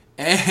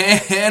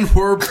And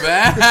we're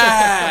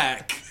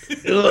back.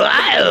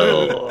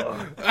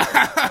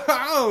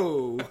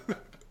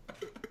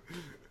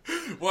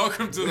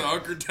 Welcome to the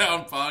Hunker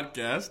Down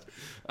podcast.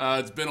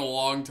 It's been a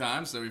long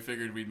time, so we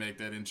figured we'd make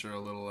that intro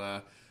a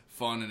little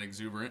fun and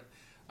exuberant.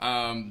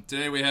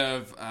 Today we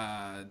have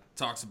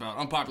talks about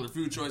unpopular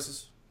food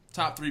choices,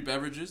 top 3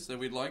 beverages that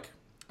we'd like.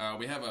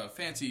 We have a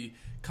fancy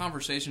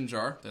conversation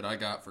jar that I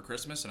got for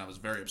Christmas and I was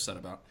very upset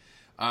about.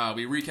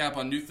 We recap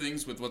on new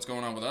things with what's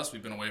going on with us.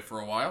 We've been away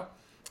for a while.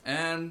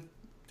 And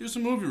do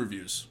some movie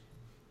reviews.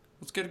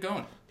 Let's get it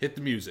going. Hit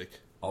the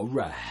music. All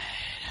right,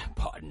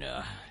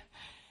 partner.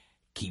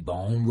 Keep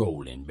on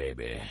rolling,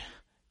 baby.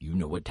 You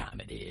know what time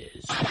it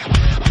is.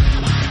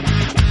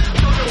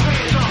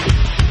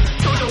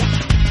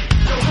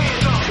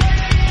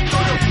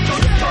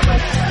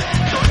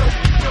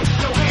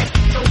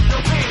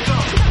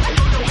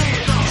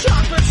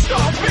 Chocolate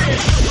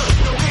starfish.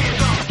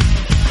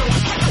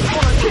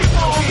 Wanna keep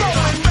on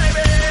rolling,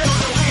 baby.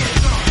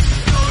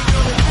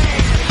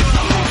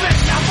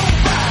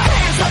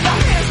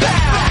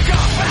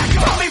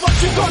 Tell me what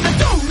you gonna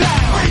do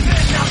now.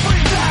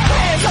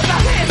 Hands up, now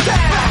hands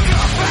down.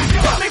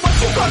 Tell me what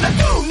you gonna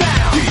do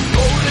now. Keep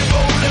rolling,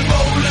 rolling,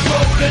 rolling,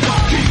 rolling.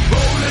 Keep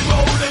rolling,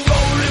 rolling,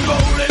 rolling,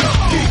 rolling.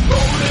 Keep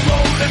rolling,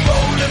 rolling,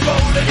 rolling,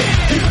 rolling.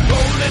 Keep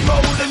rolling,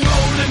 rolling,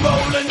 rolling,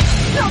 rolling.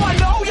 Now I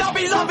know y'all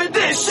be loving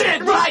this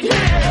shit right here.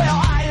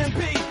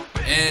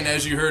 And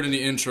as you heard in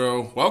the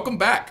intro, welcome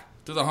back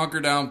to the Hunker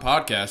Down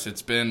podcast.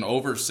 It's been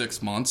over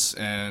 6 months,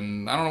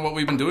 and I don't know what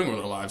we've been doing with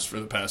our lives for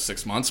the past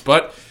 6 months,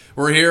 but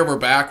we're here, we're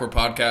back, we're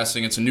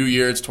podcasting. It's a new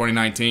year, it's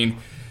 2019,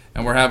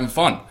 and we're having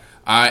fun.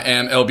 I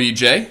am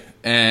LBJ,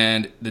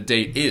 and the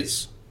date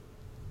is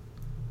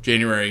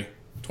January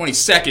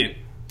 22nd,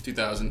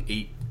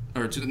 2008,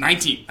 or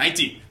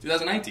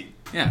 2019.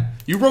 Yeah,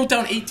 you wrote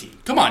down 18.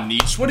 Come on,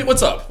 Nietzsche.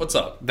 What's up? What's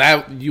up?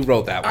 That you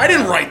wrote that one. I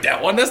didn't write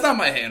that one. That's not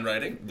my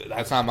handwriting.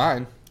 That's not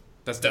mine.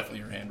 That's definitely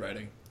your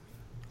handwriting.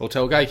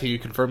 Hotel guy, can you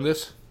confirm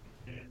this?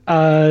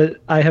 I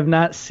have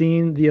not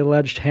seen the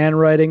alleged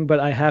handwriting, but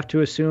I have to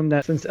assume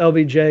that since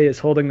LBJ is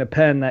holding the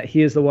pen, that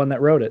he is the one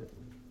that wrote it.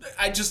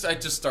 I just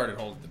started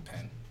holding the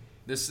pen.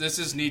 This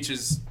is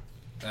Nietzsche's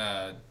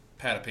pad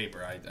of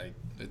paper.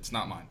 It's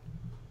not mine.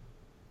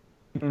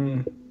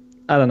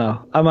 I don't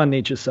know. I'm on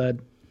Nietzsche's side.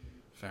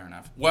 Fair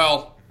enough.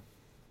 Well,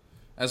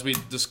 as we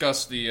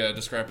discussed the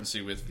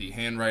discrepancy with the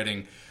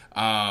handwriting,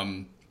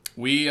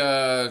 we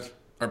are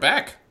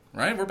back.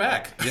 Right, we're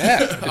back.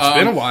 Yeah, it's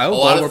been a while,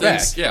 but we're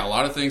back. Yeah, a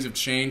lot of things have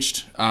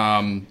changed.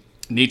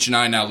 Nietzsche and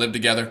I now live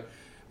together,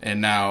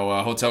 and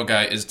now Hotel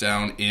Guy is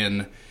down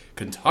in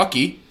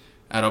Kentucky,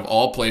 out of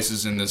all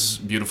places in this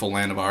beautiful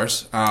land of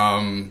ours.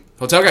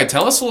 Hotel Guy,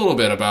 tell us a little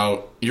bit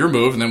about your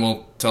move, and then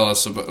we'll tell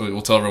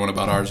everyone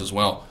about ours as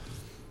well.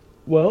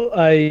 Well,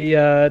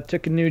 I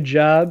took a new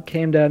job,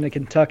 came down to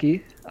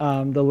Kentucky,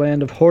 the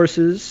land of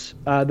horses,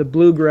 the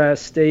bluegrass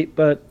state,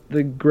 but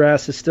the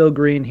grass is still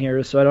green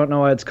here, so I don't know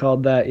why it's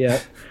called that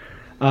yet.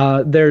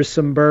 There's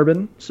some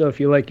bourbon, so if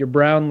you like your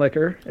brown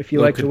liquor, if you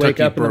like to wake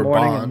up in the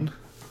morning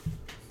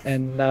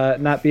and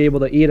not be able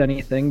to eat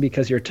anything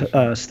because your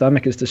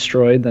stomach is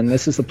destroyed, then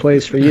this is the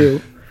place for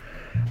you.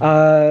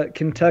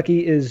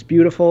 Kentucky is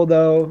beautiful,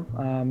 though.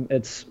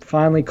 It's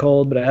finally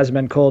cold, but it hasn't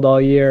been cold all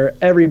year.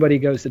 Everybody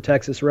goes to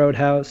Texas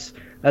Roadhouse.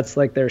 That's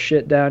like their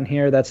shit down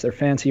here. That's their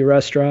fancy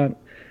restaurant.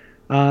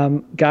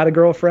 Got a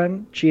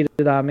girlfriend,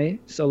 cheated on me,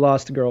 so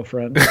lost a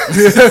girlfriend.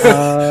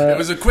 It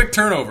was a quick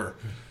turnover.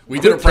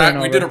 We did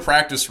a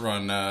practice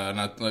run,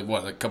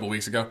 a couple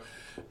weeks ago,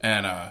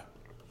 and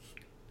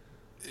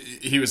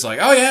he was like,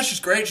 "Oh yeah, she's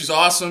great, she's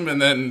awesome."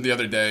 And then the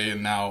other day,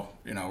 and now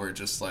we're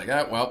just like,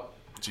 well,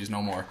 she's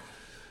no more.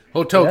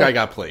 Hotel Guy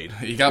got played.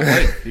 He got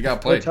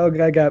played. Hotel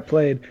Guy got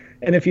played.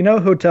 And if you know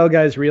Hotel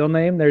Guy's real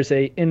name, there's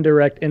a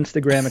indirect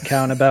Instagram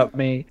account about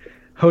me.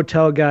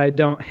 Hotel Guy,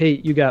 don't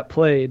hate, you got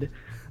played.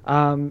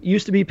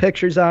 Used to be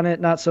pictures on it,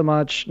 not so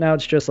much. Now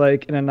it's just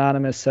like an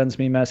anonymous sends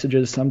me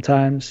messages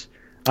sometimes.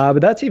 But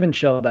that's even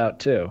chilled out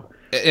too.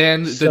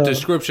 And the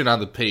description on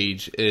the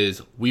page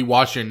is, "We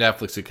watch your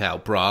Netflix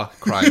account, brah."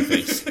 Crying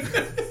face.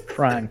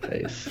 Crying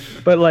face.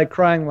 But like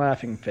crying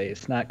laughing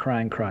face, not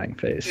crying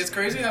face. It's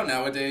crazy how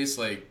nowadays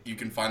you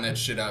can find that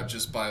shit out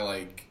just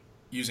by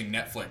using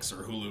Netflix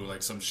or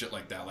Hulu, some shit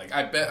like that.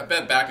 I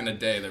bet back in the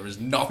day there was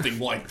nothing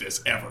like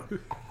this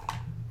ever.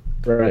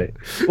 Right.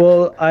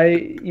 Well,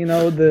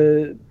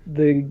 the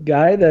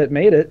guy that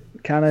made it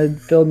kind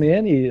of filled me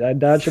in. I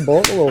dodged a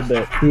bullet a little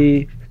bit.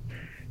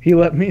 He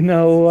let me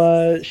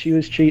know she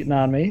was cheating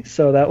on me,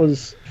 so that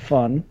was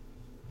fun.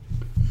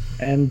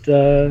 And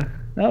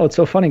it's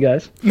so funny,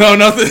 guys. No,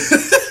 nothing.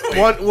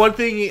 One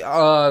thing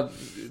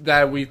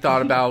that we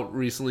thought about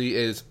recently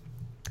is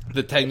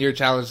the 10-year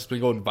challenge has been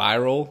going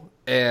viral,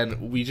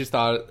 and we just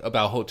thought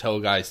about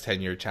Hotel Guy's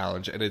 10-year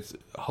challenge, and it's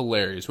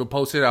hilarious. We'll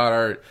post it on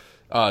our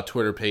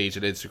Twitter page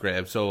and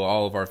Instagram so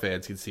all of our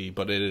fans can see,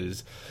 but it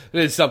is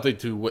something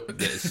to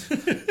witness.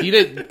 He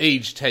didn't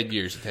age 10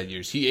 years in 10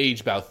 years. He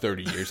aged about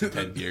 30 years in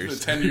 10 years.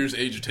 The 10 years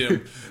aged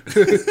him.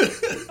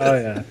 Oh,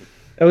 yeah.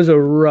 That was a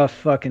rough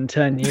fucking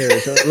 10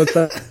 years. It looks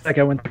like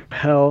I went to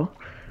hell.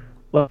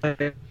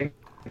 Like,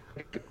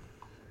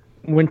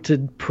 went to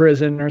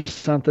prison or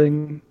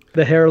something.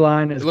 The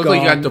hairline is It looked gone.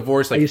 like you got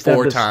divorced I like used to have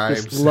 4 this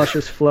times.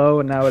 luscious flow,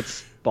 and now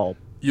it's bald.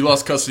 You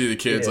lost custody of the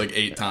kids Yeah. like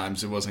 8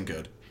 times. It wasn't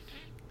good.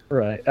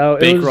 Right. Oh,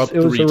 Bankrupt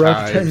it was 3 a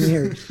rough 10 times.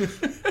 years.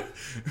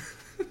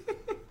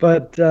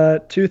 But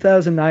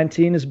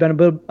 2019 has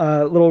been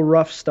a little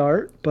rough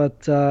start,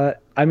 but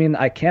I mean,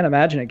 I can't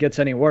imagine it gets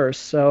any worse.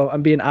 So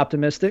I'm being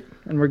optimistic,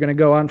 and we're going to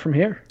go on from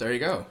here. There you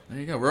go. There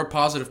you go. We're a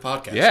positive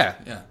podcast. Yeah.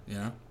 Yeah. You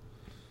know,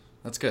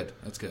 that's good.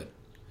 That's good.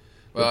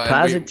 Well, and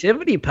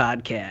Positivity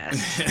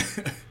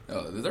podcast.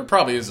 oh, there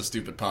probably is a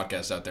stupid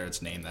podcast out there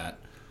that's named that.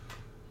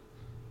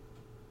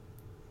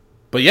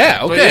 But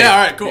yeah, okay. But yeah,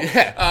 all right, cool.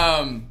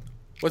 Yeah.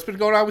 What's been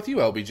going on with you,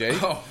 LBJ?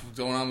 Oh, what's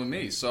going on with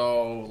me?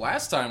 So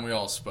last time we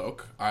all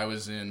spoke, I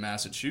was in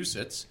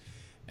Massachusetts,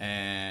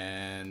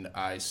 and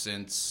I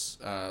since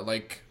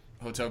like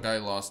Hotel Guy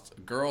lost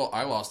a girl,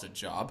 I lost a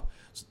job.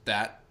 So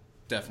that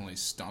definitely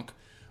stunk.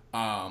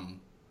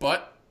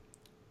 But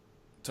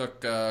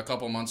took a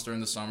couple months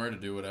during the summer to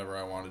do whatever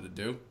I wanted to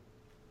do.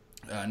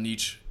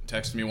 Nietzsche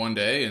texted me one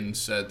day and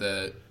said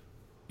that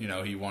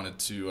he wanted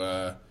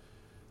to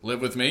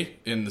live with me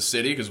in the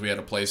city because we had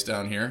a place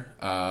down here.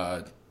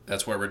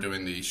 That's where we're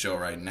doing the show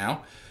right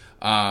now.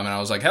 And I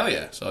was like, hell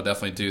yeah. So I'll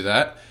definitely do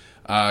that.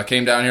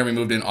 Came down here. We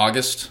moved in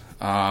August.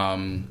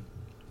 I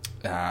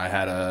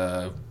had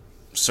a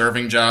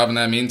serving job in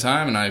that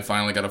meantime, and I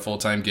finally got a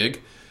full-time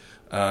gig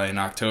in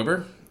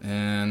October.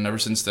 And ever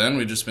since then,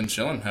 we've just been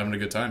chilling, having a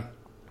good time.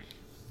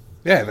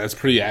 Yeah, that's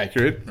pretty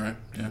accurate. Right?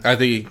 Yeah. I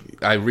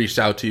think I reached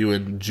out to you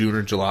in June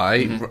or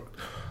July.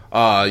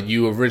 Mm-hmm.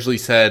 You originally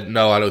said,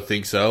 no, I don't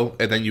think so.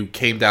 And then you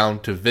came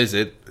down to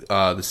visit.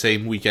 The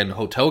same weekend,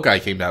 Hotel Guy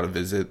came down to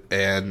visit.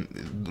 And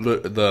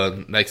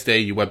the next day,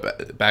 you went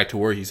back to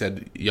work. He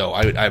said, yo,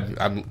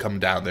 I'm coming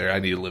down there. I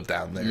need to live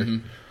down there.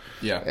 Mm-hmm.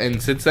 Yeah.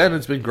 And since then,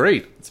 it's been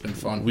great. It's been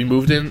fun. We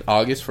moved in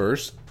August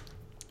 1st.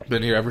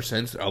 Been here ever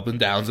since. Up and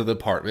downs of the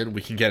apartment.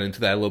 We can get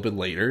into that a little bit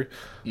later.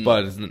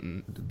 But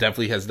it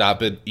definitely has not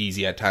been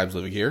easy at times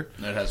living here.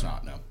 It has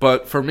not, no.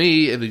 But for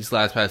me, in these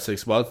past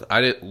 6 months, I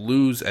didn't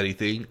lose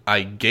anything.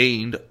 I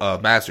gained a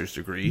master's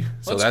degree.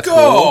 So Let's that's go.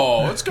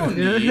 cool. Let's go,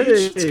 Nietzsche.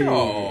 Let's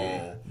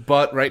go.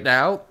 But right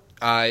now,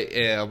 I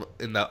am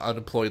in the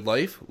unemployed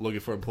life,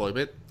 looking for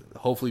employment.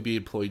 Hopefully be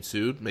employed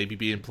soon. Maybe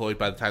be employed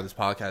by the time this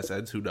podcast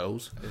ends. Who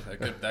knows? That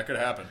could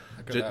happen.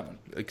 That could happen.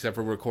 Except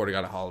for recording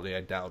on a holiday.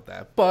 I doubt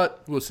that.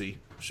 But we'll see.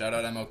 Shout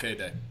out MLK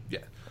Day. Yeah.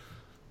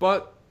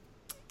 But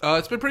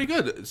it's been pretty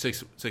good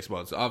 6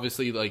 months.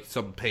 Obviously, like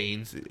some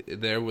pains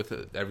there with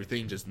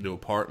everything. Just new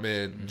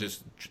apartment,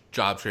 just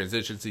job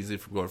transitions, easy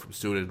from going from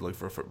student to look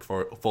for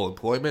full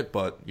employment.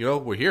 But,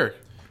 we're here.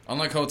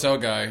 Unlike Hotel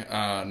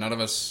Guy, none of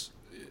us,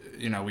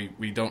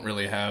 we don't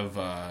really have,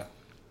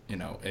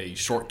 a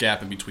short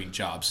gap in between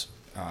jobs.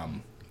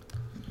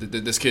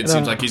 This kid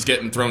seems like he's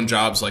getting thrown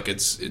jobs like it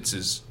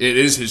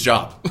is his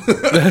job.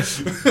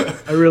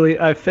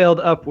 I failed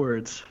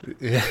upwards.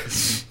 Yeah.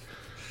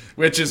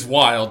 Which is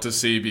wild to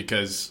see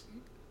because,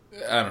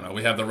 I don't know,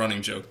 we have the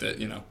running joke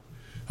that,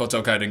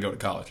 Hotel Guy didn't go to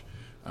college.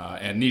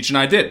 And Nietzsche and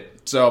I did.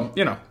 So,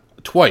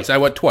 Twice. I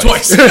went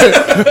twice.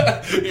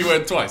 He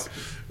went twice.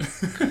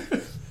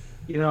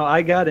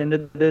 I got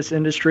into this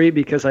industry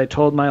because I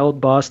told my old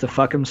boss to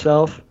fuck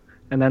himself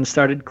and then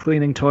started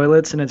cleaning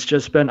toilets, and it's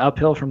just been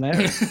uphill from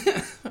there.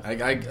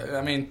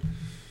 I mean,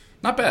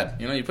 not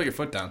bad. You put your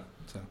foot down.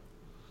 So.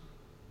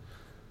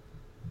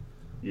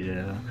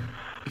 Yeah.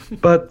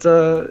 But,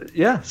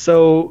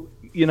 so,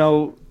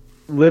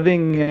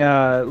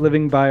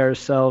 living by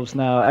ourselves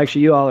now.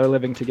 Actually, you all are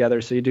living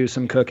together, so you do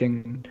some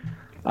cooking.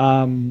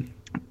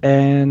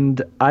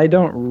 And I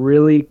don't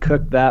really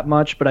cook that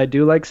much, but I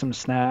do like some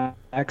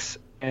snacks.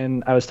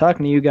 And I was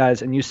talking to you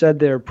guys, and you said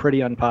they're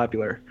pretty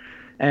unpopular.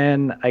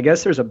 And I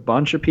guess there's a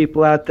bunch of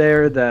people out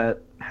there that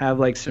have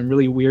like some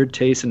really weird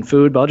tastes in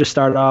food, but I'll just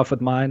start off with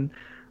mine.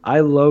 I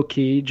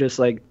low-key just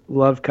like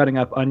love cutting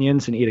up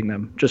onions and eating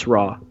them, just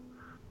raw.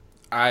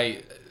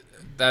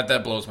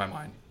 That blows my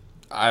mind.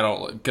 I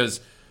don't,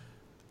 because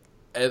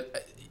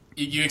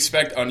you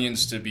expect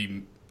onions to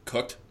be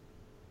cooked,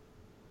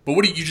 but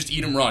what do you just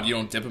eat them raw? You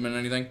don't dip them in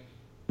anything?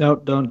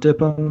 Nope, don't dip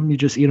them. You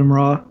just eat them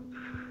raw.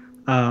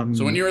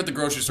 So when you're at the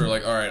grocery store,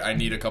 like, all right, I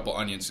need a couple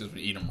onions because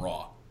we eat them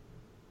raw.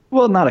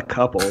 Well, not a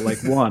couple,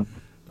 like one.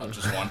 Oh,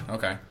 just one?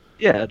 Okay.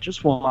 Yeah,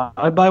 just one.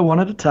 I buy one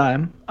at a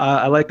time.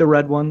 I like the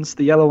red ones.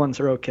 The yellow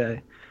ones are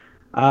okay.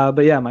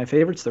 But yeah, my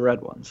favorite's the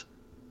red ones.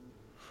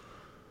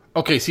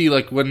 Okay, see,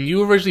 like, when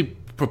you originally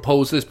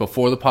proposed this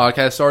before the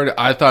podcast started,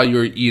 I thought you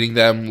were eating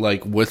them,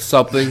 like, with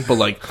something, but,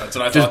 like, That's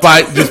what I just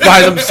thought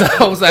by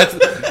themselves.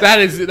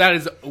 That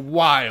is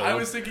wild. I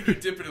was thinking you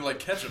dip it in, like,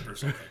 ketchup or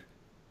something.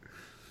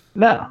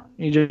 No,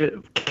 you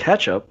just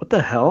ketchup. What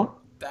the hell?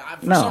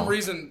 For some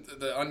reason,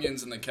 the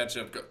onions and the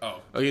ketchup go... Oh,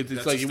 Okay, it's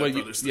that's like a when Step you,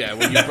 Brothers thing. yeah,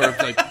 when you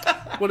burp, like,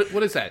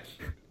 what is that?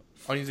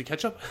 Onions and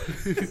ketchup?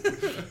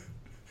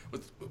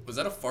 Was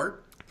that a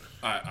fart?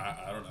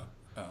 I don't know.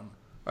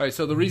 All right,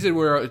 so the reason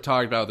we're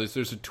talking about this,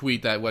 there's a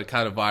tweet that went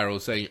kind of viral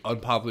saying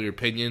unpopular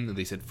opinion, and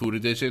they said food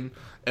edition.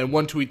 And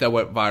one tweet that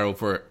went viral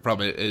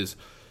from it is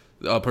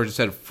a person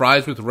said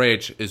fries with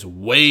ranch is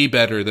way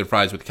better than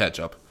fries with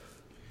ketchup.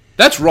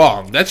 That's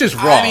wrong. That's just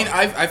wrong. I mean,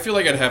 I feel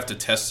like I'd have to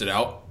test it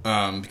out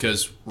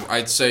because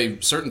I'd say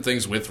certain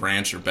things with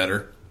ranch are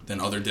better than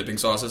other dipping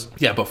sauces.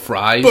 Yeah, but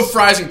fries. But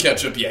fries and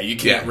ketchup, yeah, you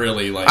can't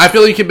really like. I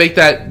feel like you can make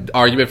that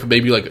argument for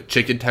maybe like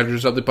chicken tenders or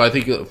something, but I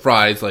think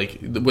fries, like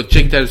with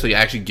chicken tenders, they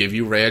actually give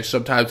you ranch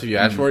sometimes if you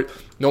ask for it.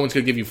 No one's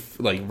gonna give you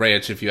like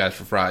ranch if you ask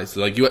for fries.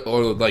 Like you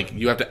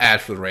have to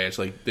ask for the ranch.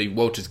 Like they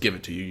won't just give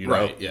it to you. You know?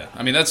 Right? Yeah.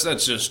 I mean that's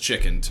just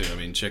chicken too. I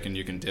mean chicken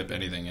you can dip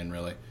anything in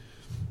really.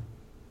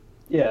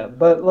 Yeah,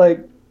 but like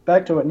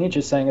back to what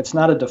Nietzsche's saying, it's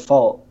not a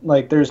default.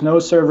 Like there's no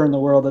server in the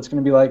world that's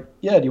going to be like,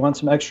 yeah, do you want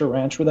some extra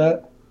ranch with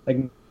that? Like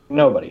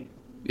nobody.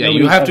 Yeah,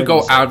 you have to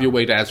go out of your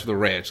way to ask for the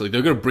ranch. Like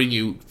they're gonna bring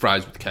you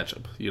fries with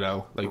ketchup. You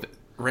know, like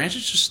ranch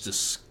is just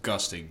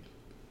disgusting.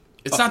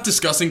 It's not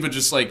disgusting, but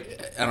just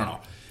like I don't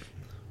know.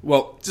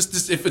 Well,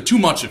 just if too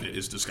much of it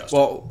is disgusting.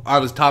 Well,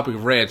 on this topic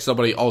of ranch,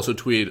 somebody also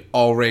tweeted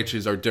all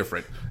ranches are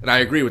different, and I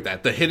agree with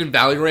that. The Hidden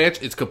Valley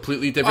Ranch is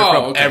completely different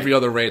from every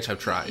other ranch I've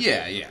tried.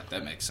 Yeah,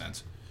 that makes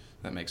sense.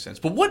 That makes sense.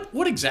 But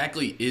what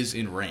exactly is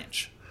in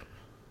ranch?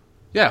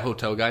 Yeah,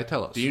 hotel guy,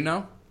 tell us. Do you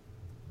know?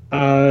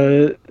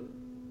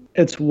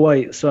 It's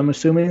white, so I'm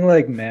assuming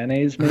like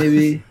mayonnaise,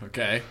 maybe.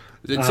 Okay.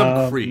 It's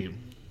some cream.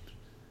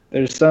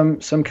 There's some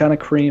kind of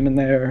cream in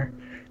there,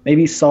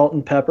 maybe salt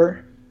and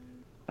pepper.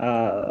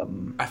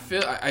 I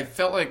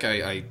felt like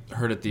I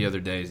heard it the other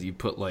day. You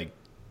put like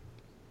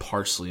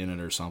parsley in it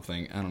or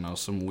something. I don't know,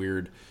 some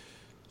weird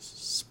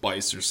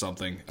spice or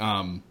something.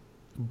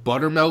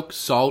 Buttermilk,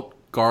 salt,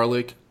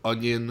 garlic,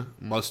 onion,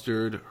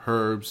 mustard,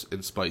 herbs,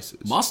 and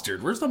spices.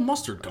 Mustard? Where's the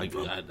mustard come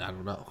from? I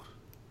don't know.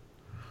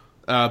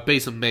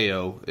 Base of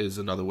mayo is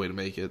another way to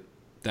make it.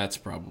 That's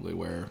probably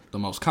where the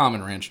most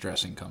common ranch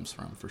dressing comes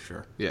from, for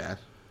sure. Yeah.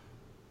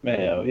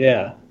 Mayo,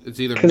 yeah. It's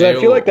either because I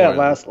feel like that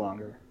lasts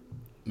longer.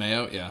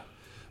 Mayo, yeah.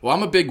 Well,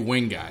 I'm a big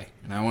wing guy,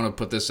 and I want to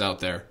put this out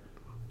there.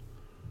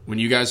 When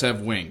you guys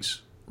have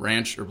wings,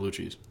 ranch or blue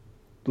cheese?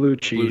 Blue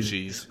cheese. Blue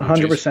cheese.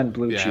 100%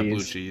 blue cheese. Yeah,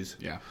 blue cheese.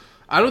 Yeah.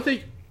 I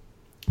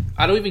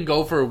don't even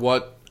go for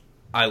what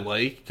I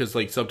like, because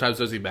like sometimes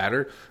it doesn't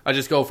matter. I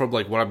just go from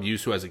like what I'm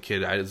used to as a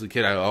kid. As a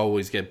kid, I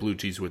always get blue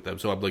cheese with them,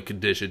 so I'm like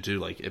conditioned to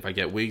like if I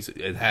get wings,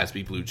 it has to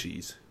be blue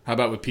cheese. How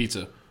about with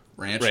pizza?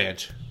 Ranch?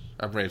 Ranch.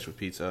 I'm ranch with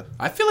pizza.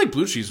 I feel like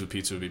blue cheese with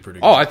pizza would be pretty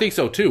good. Oh, I think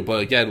so too.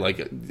 But again, like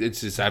it's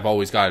just I've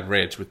always gotten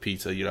ranch with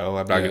pizza. You know,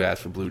 I'm not gonna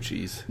ask for blue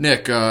cheese.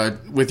 Nick,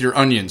 with your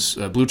onions,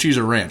 blue cheese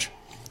or ranch?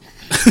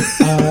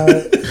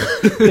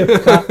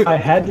 If I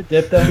had to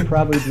dip them,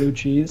 probably blue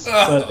cheese.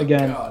 But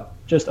again,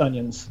 just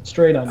onions,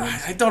 straight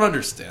onions. I don't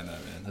understand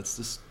that, man.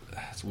 That's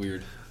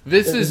weird.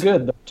 This It's is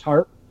good. The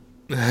tart.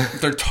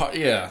 They're tart.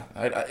 Yeah,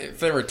 if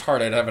they were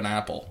tart, I'd have an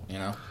apple. You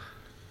know.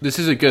 This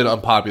is a good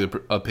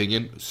unpopular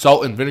opinion.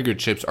 Salt and vinegar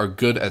chips are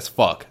good as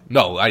fuck.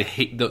 No, I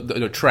hate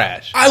they're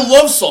trash. I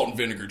love salt and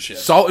vinegar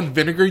chips. Salt and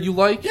vinegar you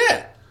like?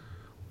 Yeah.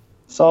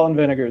 Salt and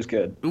vinegar is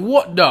good.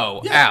 What? No,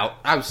 Yeah. out.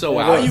 I'm so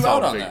Why out. are on you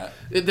salt out and on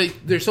vinegar.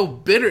 They're so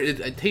bitter.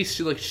 It tastes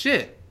like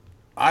shit.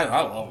 I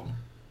love them.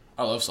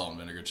 I love salt and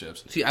vinegar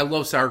chips. See, I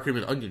love sour cream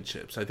and onion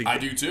chips. I think I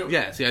do too.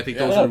 Yeah, see, I think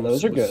Yeah,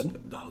 those are good.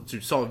 Oh,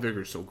 dude, salt and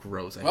vinegar is so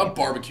gross. I I love hate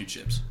barbecue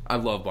chips. I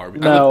love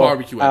barbecue. I No, like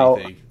barbecue out.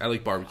 anything. I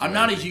like barbecue. I'm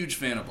not a anything. huge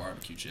fan of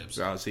barbecue chips.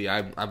 See,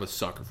 I'm a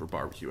sucker for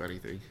barbecue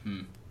anything.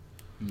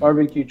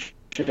 Barbecue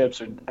chips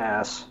are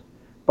ass.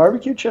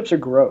 Barbecue chips are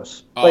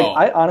gross. Oh.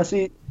 Like I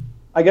honestly,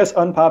 I guess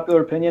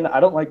unpopular opinion, I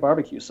don't like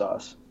barbecue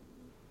sauce.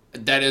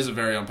 That is a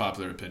very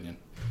unpopular opinion.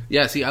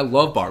 Yeah, see, I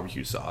love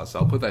barbecue sauce.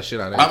 I'll put that shit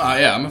on it.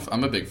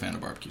 I'm a big fan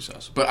of barbecue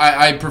sauce, but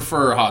I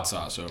prefer hot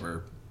sauce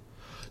over.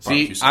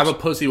 See, I'm a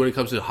pussy when it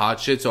comes to hot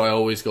shit, so I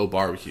always go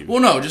barbecue. Well,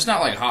 no, just not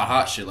like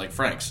hot shit like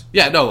Frank's.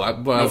 Yeah, no,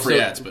 but No I'm free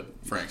still, ads, but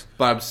Frank's.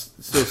 But I'm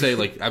still saying,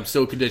 like, I'm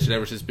so conditioned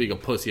ever since being a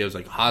pussy. I was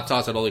like, hot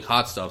sauce, I don't like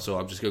hot stuff, so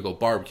I'm just gonna go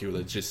barbecue.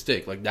 Let's just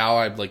stick. Like, now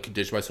I'm, like,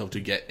 conditioned myself to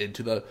get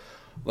into the,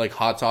 like,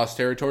 hot sauce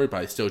territory,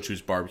 but I still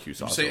choose barbecue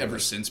sauce. You say over ever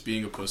it. since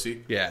being a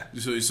pussy? Yeah.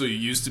 So you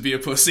used to be a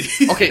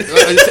pussy? Okay,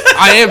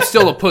 I am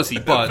still a pussy,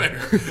 but,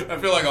 I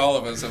feel like all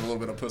of us have a little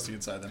bit of pussy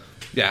inside them.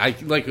 yeah,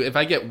 like, if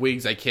I get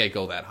wings, I can't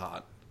go that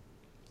hot.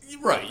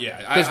 Right, yeah.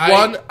 Because,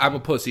 one, I'm a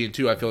pussy, and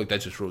two, I feel like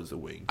that just ruins the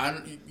wing.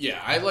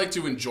 I like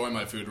to enjoy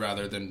my food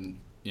rather than,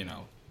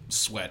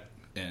 sweat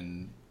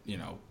and,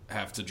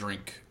 have to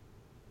drink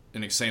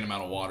an insane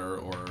amount of water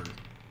or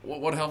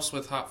what helps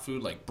with hot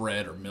food, like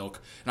bread or milk.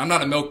 And I'm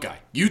not a milk guy.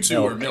 You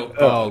two are milk.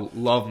 Oh,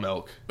 love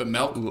milk. But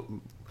milk?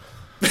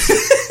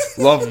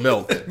 Love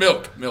milk.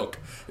 Milk.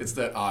 It's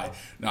that I.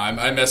 No,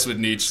 I mess with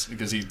Nietzsche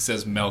because he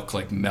says milk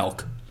like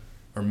milk.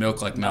 Or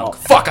milk like milk.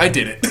 Fuck, I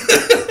did it.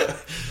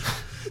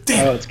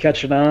 Damn. Oh, it's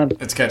catching on.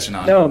 It's catching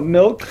on. No,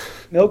 milk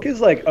is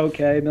like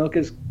okay. Milk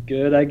is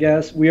good, I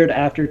guess. Weird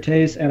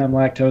aftertaste, and I'm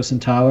lactose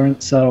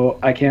intolerant, so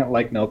I can't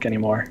like milk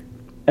anymore.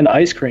 And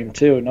ice cream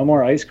too. No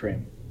more ice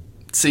cream.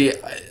 See,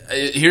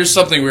 here's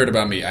something weird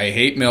about me. I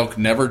hate milk.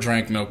 Never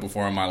drank milk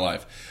before in my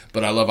life.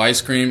 But I love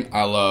ice cream.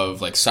 I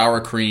love like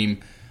sour cream.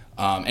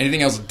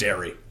 Anything else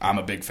dairy, I'm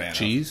a big fan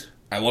Cheese? of.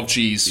 I love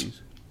cheese.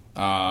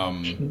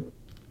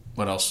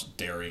 What else?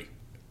 Dairy.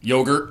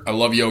 Yogurt. I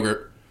love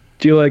yogurt.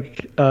 Do you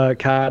like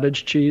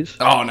cottage cheese?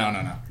 Oh,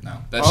 no.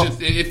 That's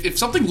just, if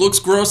something looks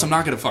gross, I'm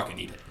not going to fucking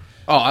eat it.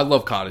 Oh, I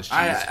love cottage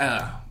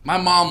cheese. My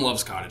mom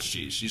loves cottage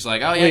cheese. She's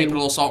like, oh, yeah, you put a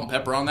little salt and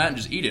pepper on that and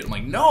just eat it. I'm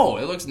like, no,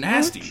 it looks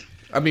nasty.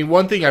 I mean,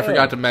 one thing I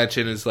forgot to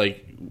mention is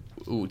like,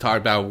 talk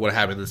about what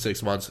happened in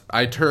 6 months.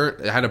 I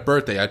had a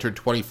birthday. I turned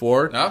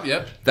 24. Oh,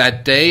 yep.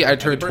 That day I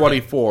turned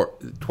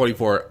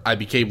 24, I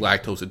became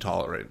lactose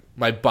intolerant.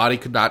 My body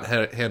could not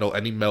handle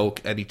any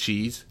milk, any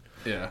cheese.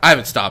 Yeah. I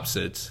haven't stopped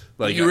since.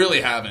 Like You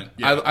really haven't.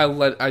 Yeah.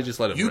 I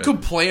just let it You rip.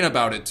 complain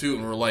about it too,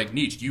 and we're like,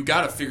 Nietzsche, you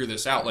got to figure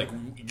this out. Like,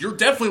 you're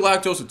definitely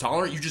lactose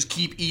intolerant. You just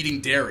keep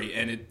eating dairy,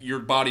 and your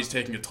body's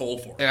taking a toll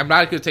for it. And I'm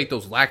not going to take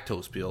those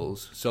lactose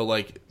pills. So,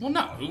 like... Well,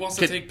 no. Who wants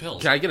to take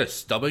pills? Can I get a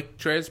stomach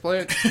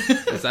transplant?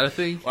 Is that a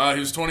thing? Wow, he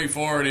was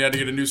 24, and he had to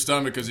get a new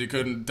stomach because he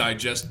couldn't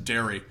digest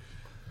dairy.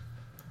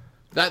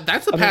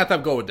 That's the path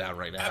I'm going down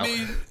right now. I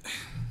mean,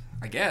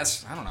 I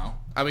guess. I don't know.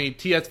 I mean,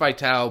 TS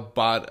Vital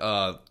bought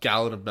a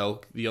gallon of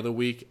milk the other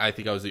week. I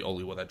think I was the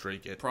only one that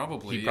drank it.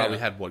 Probably, He probably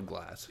yeah. had one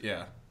glass.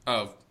 Yeah.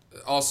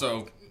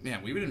 Also,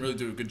 man, we didn't really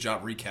do a good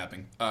job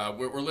recapping.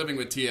 We're living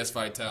with T.S.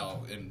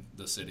 Vital in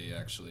the city,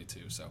 actually,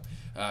 too. So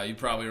you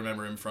probably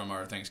remember him from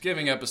our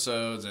Thanksgiving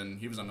episodes, and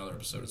he was on another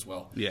episode as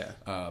well. Yeah.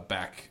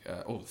 Back,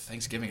 the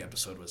Thanksgiving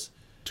episode was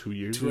 2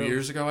 years 2 ago?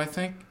 years ago, I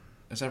think.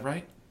 Is that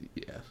right?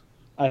 Yeah.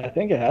 I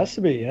think it has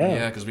to be,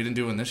 Yeah, because we didn't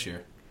do one this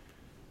year.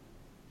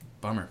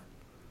 Bummer.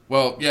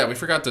 Well, yeah, we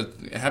forgot to...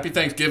 Happy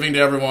Thanksgiving to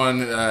everyone.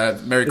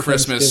 Merry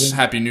Christmas. Thanksgiving.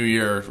 Happy New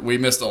Year. We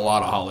missed a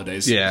lot of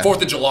holidays. Yeah.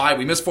 4th of July.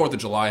 We missed 4th of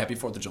July. Happy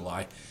 4th of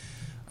July.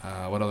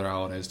 What other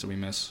holidays did we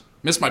miss?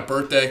 Missed my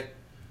birthday.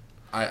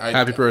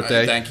 Happy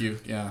birthday. Thank you.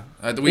 Yeah.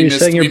 Are you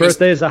saying your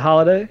birthday is a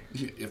holiday?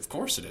 Of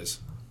course it is.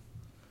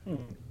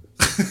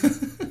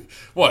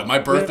 What? My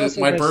birth Yeah, is...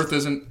 also My missed- birth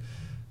isn't...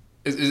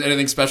 Is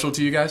anything special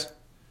to you guys?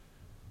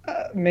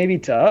 Maybe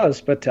to us,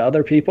 but to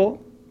other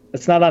people,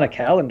 it's not on a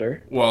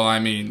calendar. Well, I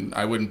mean,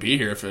 I wouldn't be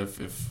here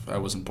if I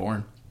wasn't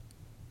born.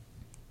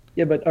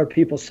 Yeah, but are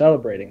people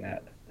celebrating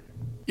that?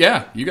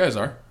 Yeah, you guys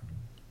are.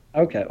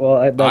 Okay,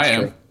 well, that's I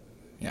am. true.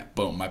 Yeah,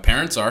 boom. My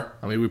parents are.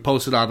 I mean, we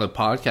posted on the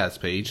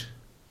podcast page.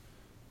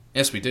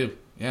 Yes, we do.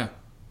 Yeah,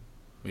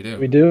 we do.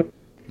 We do.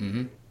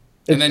 And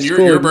It's then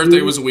cool. your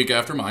birthday was a week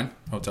after mine,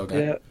 Hotel Guy.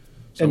 Yeah.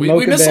 So And we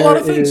Mocha missed a Bear lot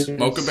of things. is-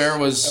 Mocha Bear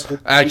was...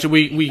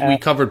 Actually, we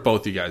covered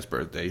both you guys'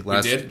 birthday.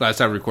 did? Last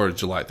time we recorded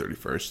July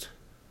 31st.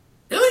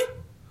 Really?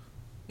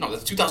 No,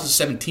 that's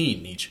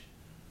 2017, Nietzsche.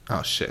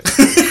 Oh, shit.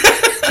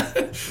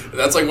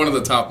 That's like one of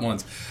the top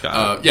ones.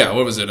 Got Yeah,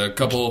 what was it? A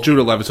couple... June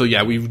 11th. So,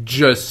 yeah, we've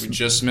just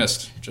Just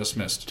missed.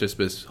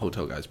 missed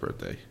Hotel Guy's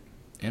birthday.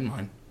 And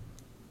mine.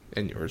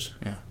 And yours.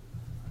 Yeah.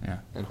 Yeah.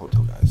 And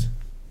Hotel Guy's.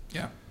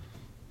 Yeah.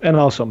 And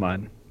also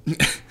mine.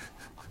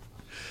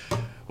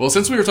 Well,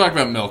 since we were talking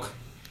about milk,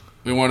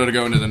 we wanted to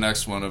go into the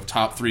next one of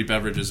top 3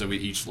 beverages that we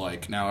each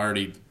like. Now,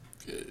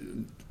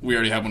 we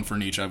already have one for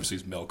Nietzsche. Obviously,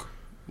 it's milk.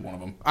 One of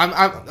them.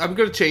 I'm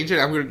gonna change it.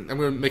 I'm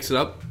gonna mix it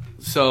up.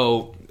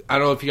 So I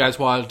don't know if you guys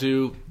want to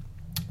do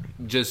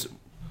just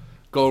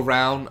go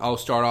around. I'll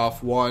start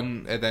off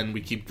one, and then we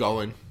keep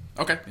going.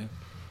 Okay.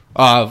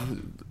 Yeah.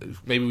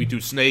 Maybe we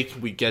do Snake.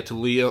 We get to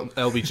Leo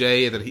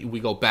LBJ, and then we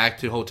go back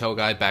to Hotel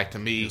Guy, back to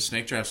me.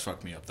 Snake drafts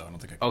fucked me up, though. I don't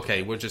think I can.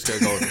 Okay, we're just gonna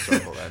go in a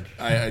circle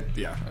then.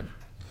 Yeah.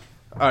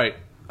 All right.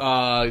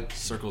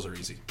 Circles are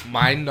easy.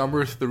 My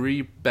number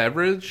 3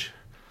 beverage.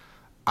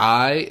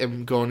 I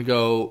am going to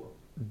go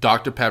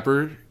Dr.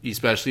 Pepper,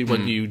 especially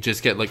when you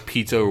just get like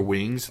pizza or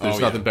wings. There's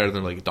yeah. nothing better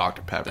than like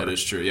Dr. Pepper. That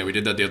is true. Yeah, we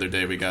did that the other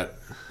day. We got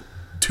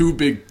 2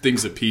 big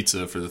things of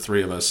pizza for the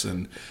 3 of us,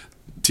 and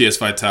T.S.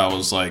 Vital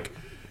was like,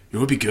 "It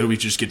would be good. We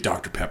just get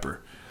Dr.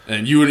 Pepper."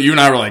 And you and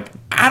I were like,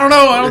 "I don't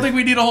know. I don't think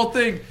we need a whole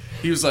thing."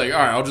 He was like, "All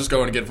right, I'll just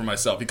go and get it for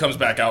myself." He comes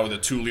back out with a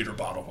 2-liter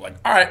bottle. We're like,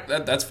 all right,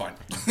 that's fine.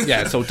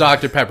 Yeah, so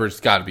Dr. Pepper's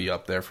got to be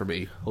up there for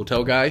me.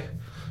 Hotel Guy.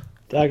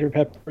 Dr.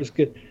 Pepper is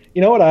good.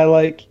 You know what I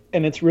like?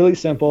 And it's really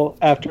simple.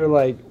 After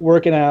like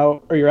working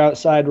out, or you're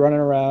outside running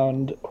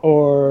around,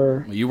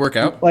 or You work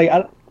out? like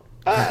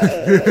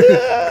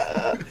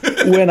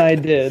when I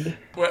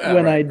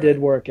did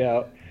work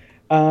out,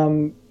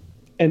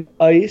 an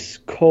ice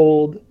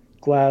cold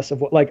glass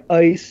of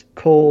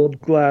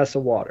glass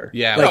of water.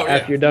 Yeah, like Oh, yeah.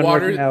 after you're done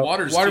Water, working out.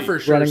 water's water key. for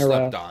sure Running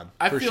slept around. on.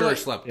 I For feel sure like-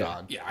 slept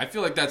on. Yeah, I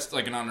feel like that's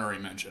like an honorary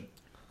mention.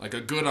 Like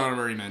a good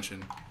honorary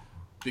mention.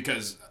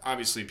 Because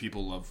obviously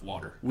people love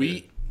water.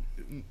 We,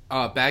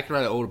 back in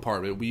our old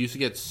apartment, we used to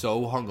get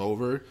so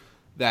hungover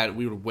that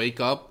we would wake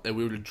up and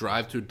we would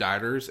drive to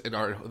diners, and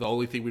the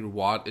only thing we would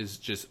want is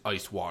just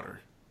ice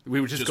water.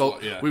 We would just go.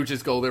 Yeah. We would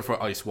just go there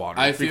for ice water.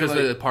 I feel because like-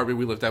 the apartment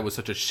we lived at was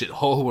such a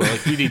shithole. We're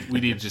like, we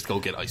need to just go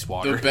get ice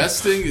water. The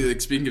best thing, like,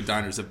 speaking of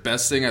diners, the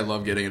best thing I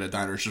love getting at a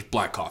diner is just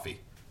black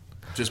coffee.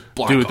 Just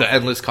black Dude, coffee. the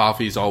endless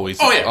coffee is always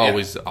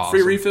Always awesome.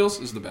 Free refills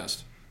is the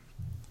best.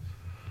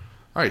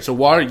 All right, so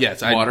water,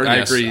 yes, Water, I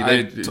yes, agree.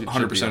 I That it should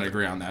 100% be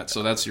agree on that.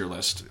 So that's your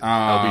list.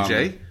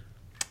 LBJ.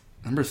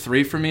 Number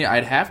 3 for me,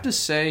 I'd have to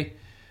say,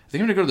 I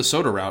think I'm going to go to the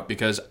soda route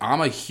because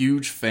I'm a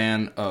huge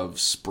fan of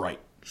Sprite.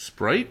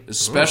 Sprite?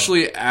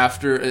 Especially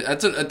after...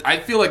 I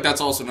feel like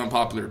that's also an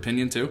unpopular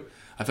opinion, too.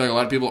 I feel like a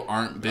lot of people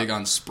aren't big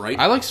on Sprite.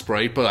 I like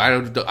Sprite, but I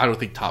don't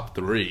think top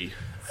 3.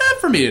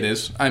 For me, it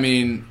is. I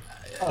mean...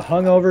 A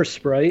hungover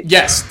Sprite?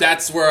 Yes,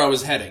 that's where I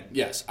was heading.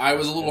 Yes. I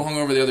was a little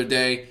hungover the other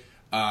day,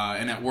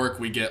 and at work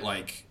we get,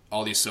 like,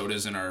 all these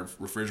sodas in our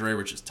refrigerator,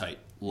 which is tight.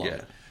 Love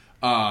it.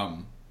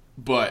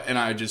 And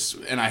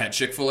I had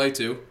Chick-fil-A,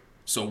 too.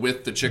 So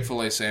with the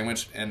Chick-fil-A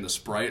sandwich and the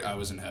Sprite, I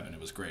was in heaven.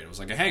 It was great. It was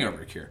like a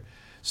hangover cure.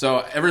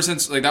 So ever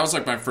since, like, that was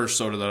like my first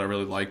soda that I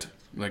really liked,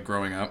 like,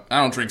 growing up. I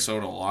don't drink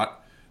soda a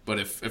lot, but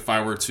if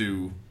I were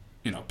to,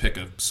 pick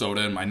a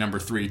soda in my number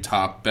 3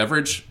 top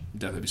beverage,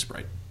 it'd definitely be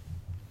Sprite.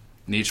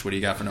 Nietzsche, what do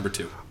you got for number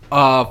 2?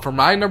 For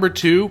my number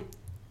 2,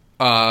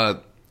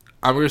 I'm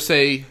going to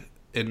say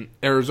an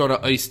Arizona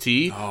iced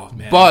tea. Oh,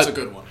 man, but,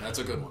 That's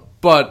a good one.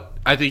 But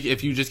I think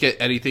if you just get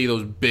anything,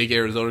 those big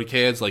Arizona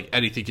cans, like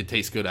anything can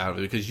taste good out of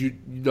it because you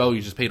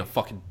just paid a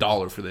fucking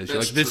 $1 for this.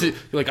 You're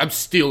like, I'm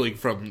stealing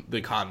from the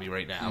economy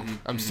right now. Mm-hmm.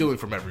 I'm stealing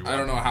from everyone. I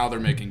don't know how they're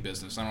making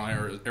business. I don't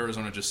know how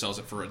Arizona just sells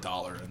it for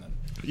 $1 and then.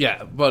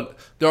 Yeah, but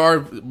there are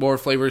more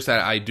flavors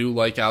that I do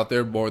like out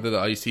there more than the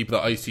iced tea.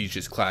 But the iced tea is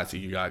just classic.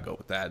 You gotta go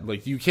with that.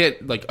 Like you can't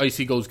iced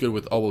tea goes good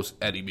with almost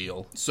any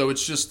meal. So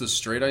it's just the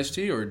straight iced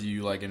tea, or do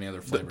you like any other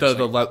flavors?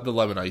 The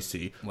lemon iced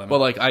tea.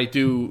 But I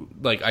do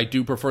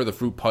prefer the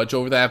fruit punch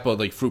over that. But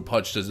like fruit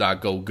punch does not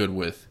go good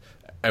with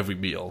every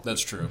meal.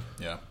 That's true.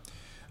 Yeah.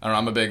 I don't know.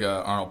 I'm a big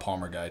Arnold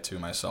Palmer guy, too,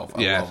 myself.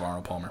 I love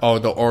Arnold Palmer. Oh,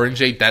 the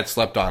Orangeade, that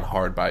slept on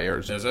hard by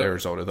Arizona.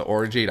 The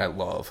Orangeade, I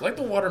love. I like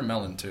the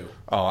watermelon, too.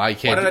 Oh, I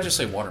can't. Why did I just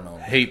say watermelon?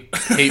 Hate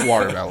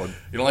watermelon.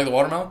 You don't like the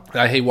watermelon?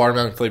 I hate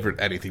watermelon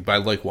flavored anything, but I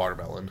like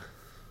watermelon.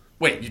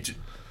 Wait,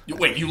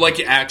 you like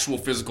your actual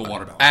physical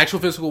watermelon? Actual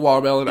physical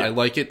watermelon, yeah. I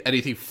like it.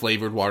 Anything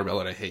flavored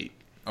watermelon, I hate.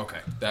 Okay,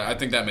 I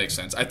think that makes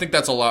sense. I think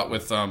that's a lot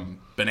with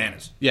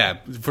bananas. Yeah,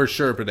 for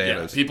sure,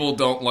 bananas. Yeah, people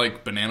don't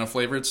like banana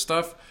flavored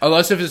stuff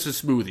unless if it's a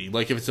smoothie.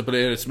 Like if it's a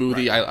banana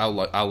smoothie, right.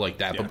 I'll like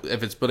that. Yeah. But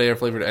if it's banana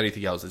flavored,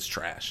 anything else, it's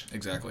trash.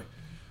 Exactly.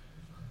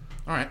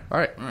 All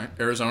right.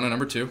 Arizona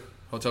number 2.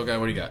 Hotel guy,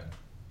 what do you got?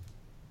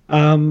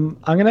 I'm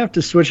gonna have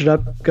to switch it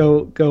up.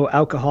 Go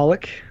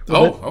alcoholic.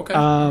 Okay.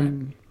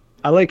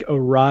 I like a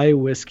rye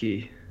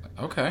whiskey.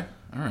 Okay.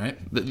 All right.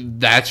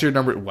 That's your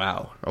number.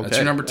 Wow. Okay. That's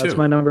your number 2. That's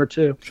my number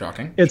 2.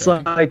 Shocking. It's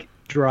like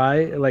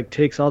dry. It like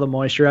takes all the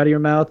moisture out of your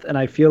mouth, and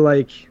I feel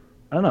like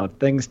I don't know,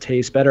 things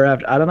taste better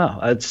after. I don't know.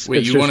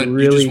 You just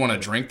want to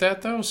drink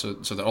that though, so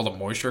that all the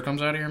moisture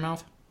comes out of your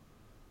mouth.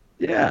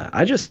 Yeah,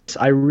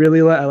 I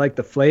really like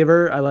the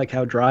flavor. I like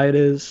how dry it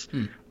is.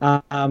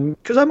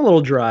 Because I'm a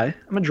little dry.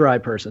 I'm a dry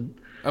person.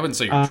 I wouldn't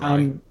say you're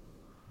dry.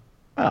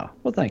 Oh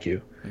well, thank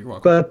you. You're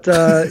welcome.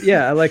 But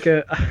yeah, I like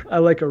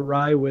a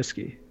rye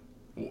whiskey.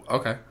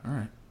 Okay, all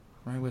right.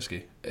 Rye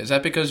whiskey. Is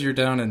that because you're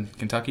down in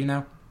Kentucky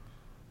now?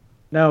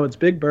 No, it's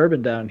big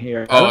bourbon down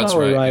here. Oh, that's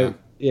right. Rye,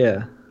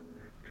 yeah.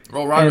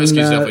 Well, rye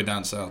whiskey's definitely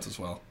down south as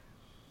well.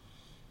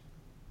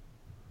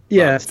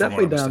 Yeah, it's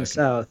definitely down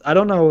south. I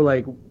don't know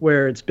like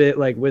where it's bit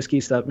like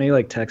whiskey stuff, maybe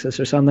like Texas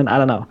or something. I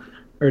don't know,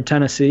 or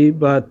Tennessee.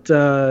 But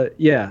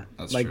yeah,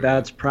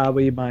 that's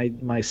probably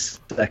my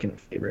second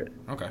favorite.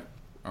 Okay,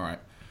 all right.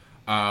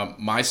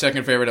 My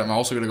second favorite. I'm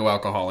also gonna go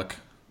alcoholic.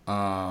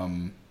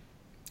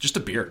 Just a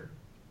beer.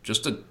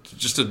 Just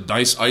a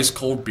nice ice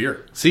cold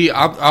beer. See,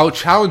 I'll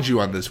challenge you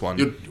on this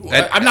one.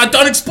 I'm not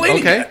done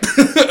explaining. Okay.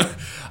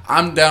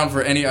 I'm down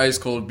for any ice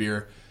cold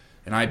beer,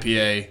 an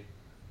IPA,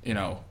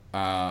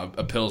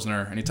 a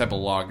Pilsner, any type of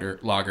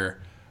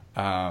lager.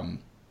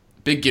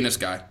 Big Guinness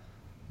guy.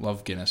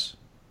 Love Guinness.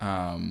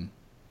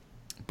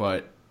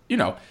 But,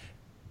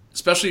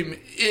 especially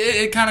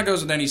it kind of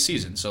goes with any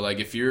season. So like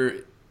if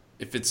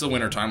it's the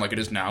winter time like it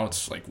is now,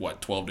 it's like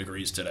 12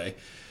 degrees today.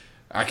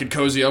 I could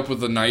cozy up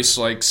with a nice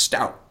like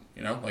stout,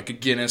 like a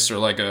Guinness or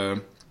like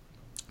a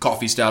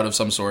coffee stout of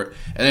some sort.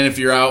 And then if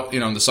you're out,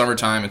 in the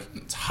summertime,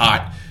 it's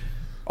hot.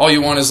 All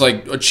you want is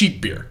like a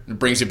cheap beer. It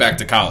brings you back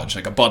to college,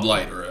 like a Bud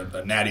Light or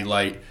a Natty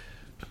Light.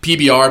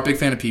 PBR, big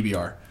fan of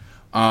PBR.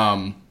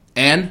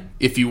 And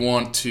if you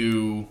want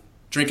to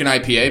drink an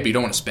IPA, but you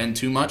don't want to spend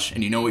too much,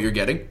 and you know what you're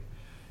getting,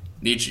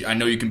 Nietzsche, I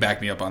know you can back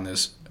me up on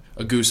this.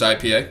 A Goose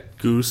IPA.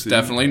 Goose.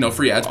 Definitely. No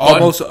free ads.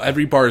 Almost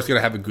every bar is going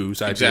to have a Goose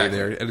IPA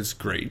there, and it's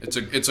great.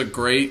 It's a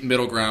great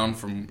middle ground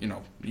from, you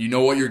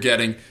know what you're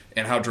getting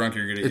and how drunk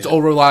you're going to get. It's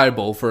all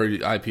reliable for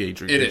IPA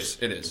drinkers.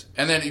 It is.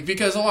 And then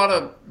because a lot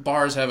of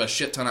bars have a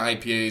shit ton of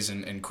IPAs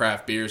and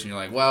craft beers, and you're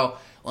like, well,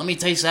 let me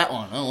taste that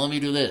one. Oh, let me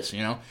do this,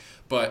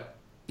 But,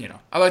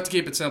 I like to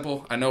keep it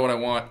simple. I know what I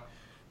want.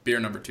 Beer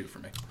number 2 for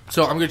me.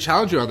 So I'm going to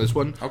challenge you on this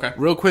one. Okay.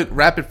 Real quick,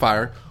 rapid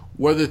fire.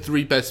 What are the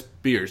 3 best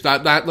beers?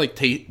 Not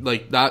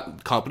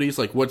not companies.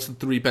 Like, what's the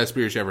 3 best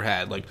beers you ever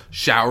had? Like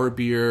shower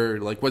beer.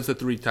 Like, what's the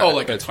 3 types? Oh,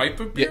 like a type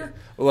of beer?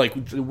 Yeah. Like,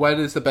 when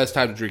is the best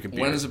time to drink a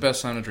beer? When is the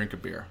best time to drink a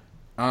beer?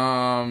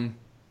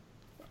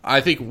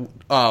 I think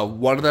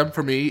one of them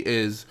for me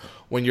is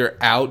when you're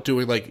out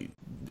doing like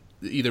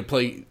either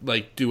play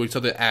like doing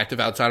something active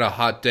outside a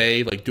hot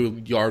day, like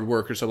doing yard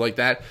work or something like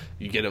that.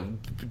 You get a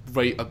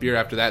beer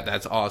after that.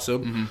 That's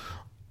awesome. Mm-hmm.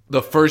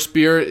 The first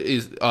beer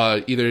is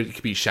either it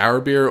could be shower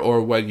beer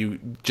or when you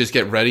just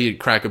get ready and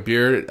crack a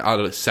beer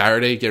on a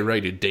Saturday, get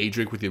ready to day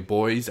drink with your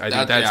boys. I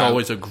think that's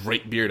always a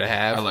great beer to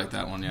have. I like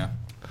that one, yeah.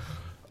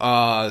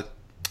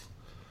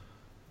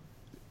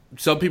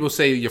 Some people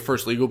say your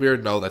first legal beer.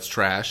 No, that's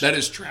trash. That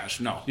is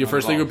trash. No. Your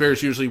first legal beer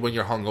is usually when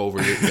you're hungover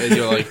and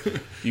you're like,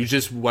 you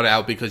just went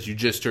out because you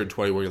just turned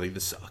 20 where you're like,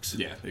 this sucks.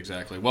 Yeah,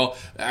 exactly. Well,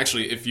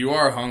 actually, if you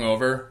are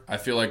hungover, I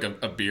feel like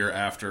a beer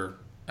after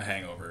a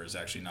hangover is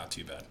actually not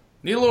too bad.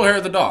 Need a little hair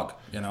of the dog,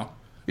 you know?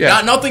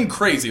 Yeah. Nothing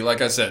crazy,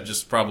 like I said,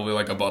 just probably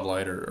like a Bud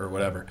Light or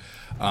whatever.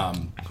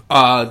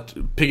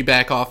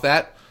 Piggyback off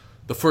that,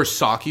 the first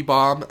sake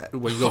bomb,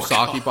 when you go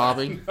sake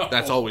bombing, no.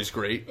 that's always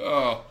great.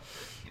 Oh,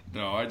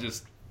 no, I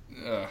just...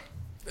 I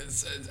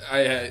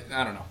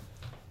don't know.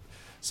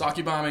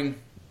 Sake bombing.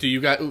 Do you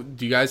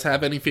guys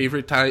have any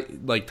favorite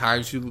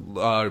times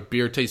you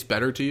beer tastes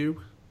better to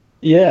you?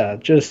 Yeah,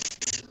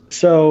 just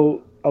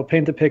so I'll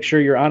paint the picture.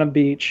 You're on a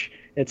beach.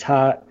 It's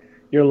hot.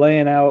 You're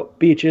laying out.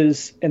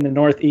 Beaches in the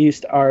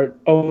Northeast are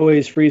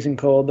always freezing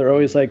cold. They're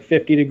always like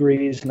 50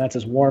 degrees, and that's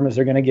as warm as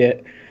they're going to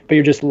get. But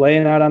you're just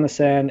laying out on the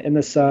sand in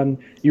the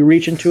sun. You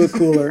reach into a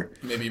cooler.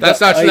 Maybe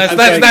that's not true.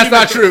 That's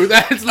not true.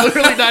 That's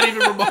literally not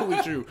even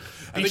remotely true.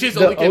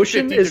 The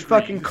ocean is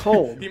fucking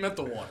cold. He meant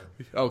the water.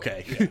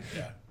 Okay.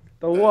 Yeah.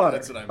 The water.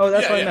 That's what I meant. Oh,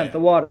 that's what I meant. The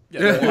water.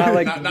 Yeah, Not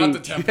like not the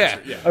beach.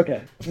 temperature. Yeah.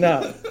 Okay.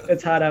 No,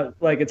 it's hot out.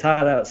 Like it's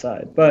hot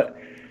outside. But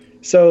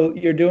so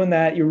you're doing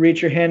that. You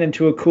reach your hand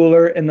into a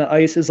cooler, and the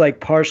ice is like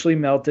partially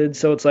melted,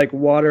 so it's like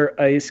water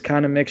ice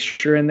kind of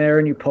mixture in there.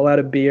 And you pull out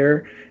a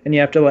beer, and you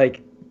have to like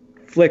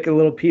flick a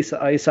little piece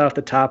of ice off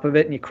the top of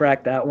it, and you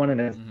crack that one,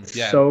 and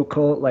it's so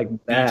cold. Like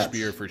that's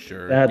beach beer for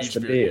sure. That's Beach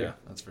the beer. Yeah,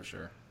 that's for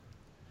sure.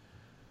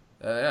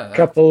 Yeah.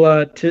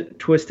 Couple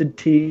twisted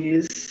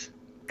teas.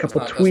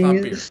 Couple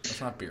tweez. That's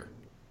not beer.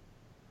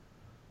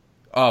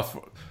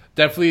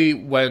 Definitely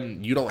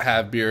when you don't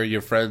have beer,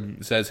 your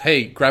friend says,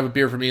 hey, grab a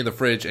beer for me in the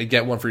fridge and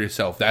get one for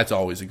yourself. That's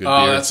always a good beer.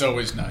 Oh, that's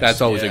always nice.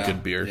 That's always a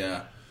good beer.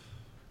 Yeah.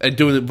 And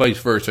doing it vice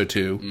versa,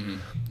 too.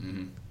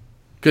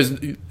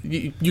 Because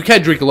you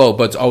can drink alone,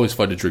 but it's always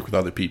fun to drink with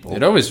other people.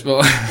 It always,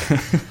 well, I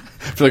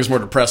feel like it's more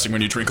depressing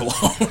when you drink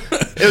alone.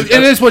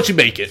 It is what you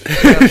make it.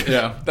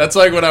 Yeah. That's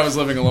like when I was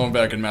living alone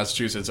back in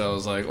Massachusetts. I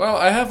was like, well,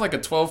 I have like a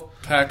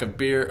 12-pack of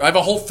beer. I have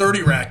a whole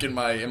 30 rack in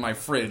my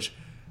fridge.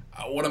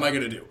 What am I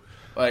going to do?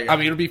 Like, I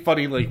mean, it'd be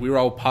funny, like, we were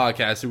all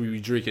podcasting, we'd be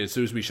drinking, as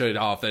soon as we shut it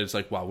off, then it's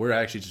like, wow, we're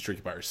actually just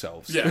drinking by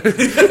ourselves. Yeah.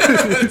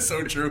 That's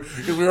so true.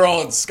 Because we were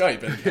all on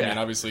Skype, and I mean,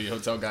 obviously,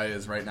 Hotel Guy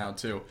is right now,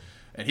 too.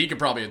 And he could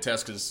probably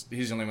attest, because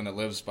he's the only one that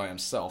lives by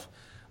himself.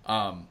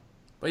 But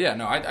yeah,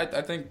 no,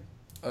 I think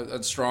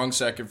a strong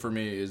second for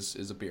me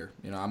is a beer.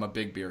 You know, I'm a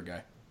big beer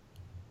guy.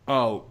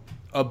 Oh,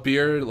 a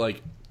beer,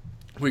 like,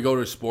 we go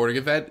to a sporting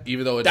event,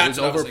 even though it is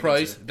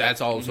overpriced,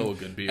 that's also a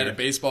good beer. At a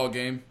baseball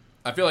game,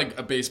 I feel like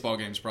a baseball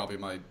game is probably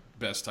my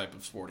best type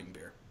of sporting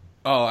beer.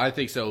 Oh, I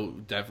think so.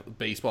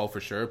 Baseball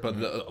for sure, but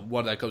the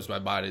one that comes to my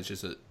mind is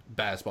just a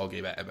basketball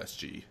game at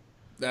MSG.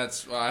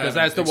 That's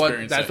the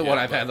one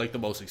I've had like the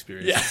most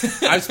experience.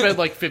 Yeah. I've spent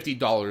like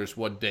 $50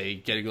 one day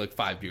getting like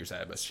 5 beers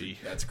at MSG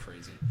That's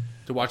crazy.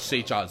 to watch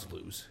St. John's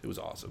lose. It was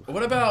awesome.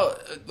 What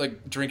about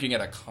like drinking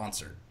at a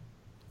concert?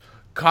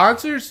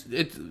 Concerts,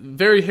 it's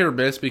very hit or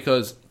miss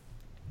because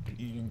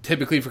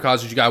typically for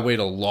concerts you gotta wait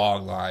a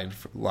long line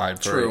for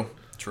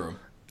True.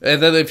 And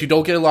then if you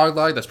don't get a long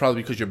line, that's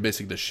probably because you're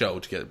missing the show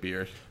to get a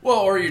beer. Well,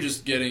 or you're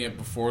just getting it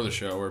before the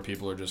show, where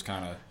people are just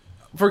kind of.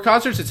 For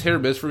concerts, it's hit or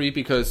miss for me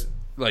because,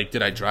 like,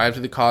 did I drive to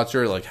the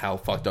concert? Like, how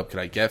fucked up can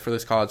I get for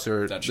this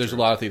concert? There's a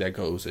lot of things that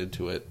goes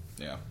into it.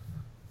 Yeah.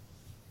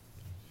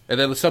 And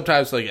then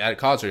sometimes, like, at a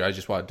concert, I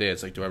just want to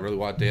dance. Like, do I really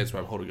want to dance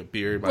when I'm holding a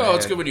beer in my Well, hand?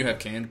 it's good when you have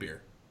canned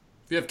beer.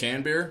 If you have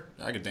canned beer,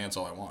 I can dance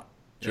all I want.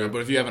 Sure.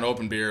 But if you have an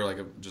open beer, like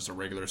just a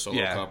regular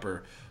solo cup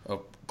or a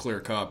clear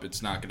cup,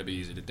 it's not going to be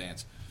easy to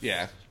dance.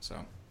 Yeah. So,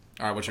 all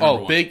right, what's your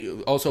number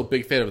one?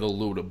 Big fan of the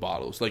aluminum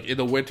bottles. Like, in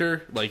the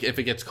winter, like, if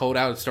it gets cold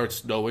out and starts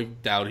snowing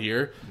down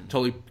here,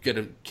 totally get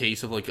a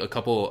case of, like, a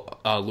couple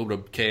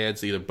aluminum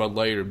cans, either Bud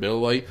Light or Miller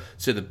Lite,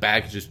 sit in the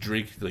back and just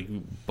drink, like,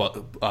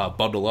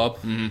 bundle up.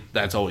 Mm-hmm.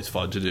 That's always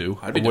fun to do.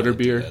 I'd be winter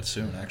doing beer. that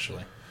soon,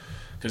 actually.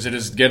 Because it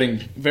is getting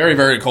very,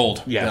 very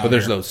cold. Yeah, but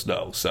there's no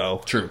snow,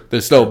 so. True.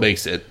 The snow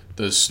makes it.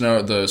 The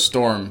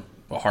storm,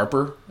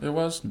 Harper, it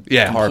was?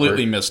 Yeah,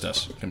 Completely missed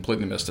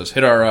us.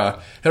 Hit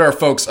our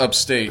folks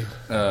upstate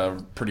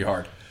pretty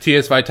hard.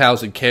 TS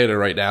Vitalis in Canada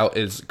right now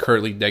is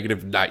currently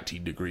negative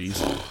 19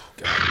 degrees.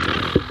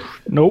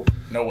 Nope.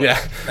 No way. Yeah.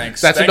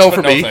 Thanks. That's thanks, a no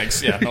for no me.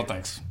 Thanks. Yeah, no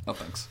thanks. No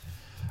thanks.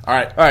 All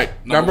right. All right.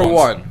 Number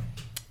one.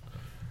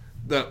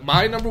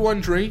 My number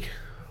one drink.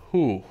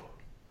 Tough,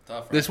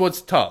 right? This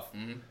one's tough.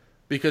 Mm-hmm.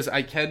 Because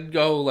I can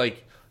go,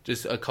 like,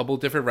 just a couple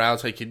different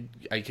routes. I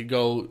could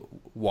go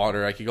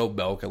water. I could go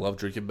milk. I love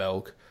drinking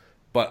milk.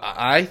 But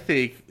I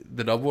think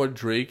the number one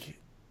drink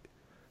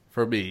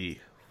for me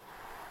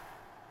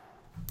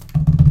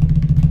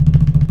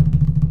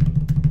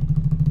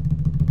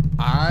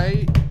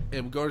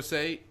am going to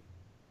say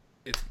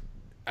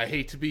I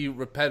hate to be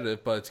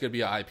repetitive, but it's going to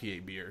be an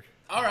IPA beer.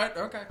 All right,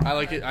 okay. I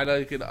like it. I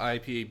like an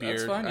IPA beer.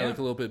 That's fine, I yeah. like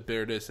a little bit of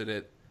bitterness in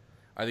it.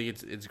 I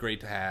think it's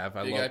great to have.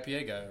 Big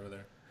IPA guy over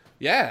there.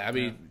 Yeah, I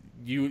mean,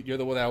 you're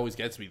the one that always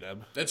gets me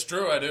them. That's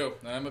true, I do.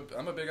 I'm a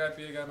big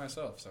IPA guy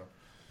myself, so.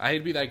 I hate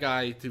to be that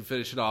guy to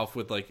finish it off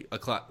with like a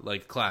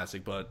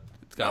classic, but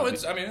it's got. No,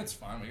 it's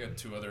fine. We got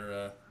 2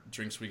 other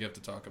drinks we get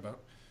to talk about.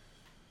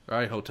 All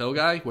right, hotel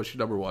guy. What's your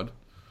number one?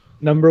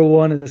 Number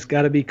one has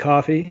got to be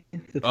coffee. The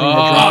thing Oh,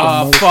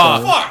 I drink the most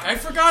fuck. of. Fuck! I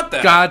forgot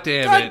that. God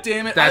damn God it!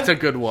 damn it! That's a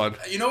good one.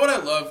 You know what I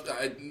love?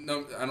 I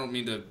don't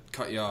mean to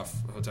cut you off,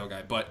 hotel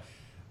guy, but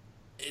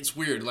it's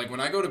weird. Like when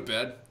I go to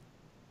bed,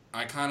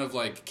 I kind of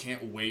like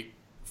can't wait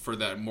for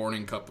that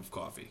morning cup of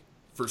coffee.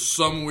 For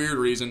some weird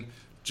reason,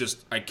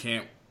 I just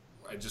can't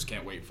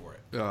wait for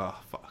it. Oh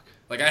fuck!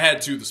 Like I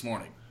had 2 this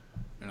morning,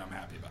 and I'm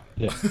happy about it.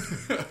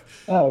 Yeah.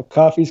 Oh,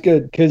 coffee's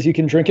good because you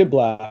can drink it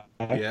black.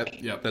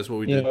 Yep. That's what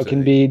we You did. know, it can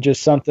today. be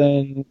just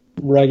something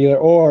regular,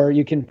 or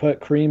you can put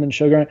cream and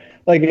sugar in.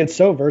 Like it's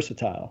so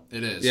versatile.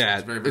 It is. Yeah,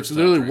 it's, very it's versatile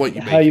literally drink. what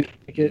you How make. you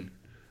make it.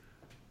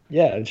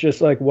 Yeah, it's just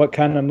like what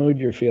kind of mood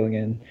you're feeling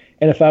in.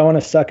 And if I want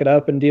to suck it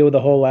up and deal with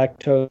the whole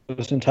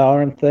lactose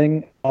intolerant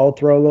thing, I'll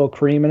throw a little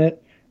cream in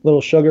it, a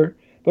little sugar.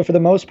 But for the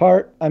most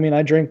part, I mean,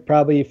 I drink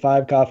probably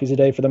 5 coffees a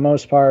day. For the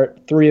most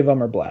part, 3 of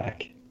them are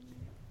black.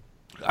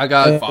 I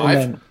got And 5?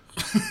 then-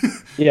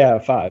 yeah,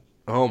 5.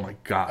 Oh my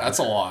god! That's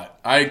a lot.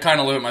 I kind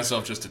of limit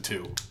myself just to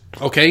 2.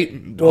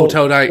 Okay, Well,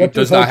 hotel night what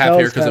does do not have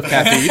here because hotels of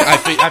have?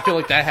 caffeine. I feel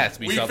like that has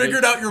to be We something.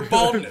 figured out your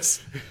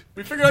baldness.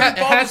 We figured out It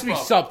your has baldness. to be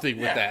Bob. something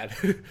with Yeah.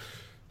 that.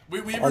 We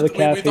All the thought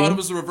caffeine. it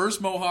was the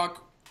reverse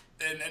mohawk,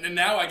 and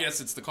now I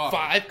guess it's the coffee.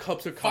 5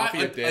 cups of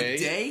coffee a day. A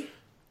day?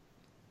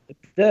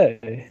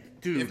 Day.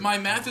 Dude. If my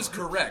math is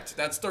correct,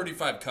 that's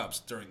 35 cups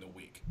during the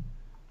week.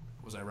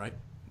 Was I right?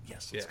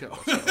 Yes. Let's Yeah. go.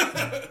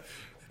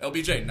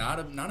 LBJ, not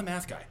a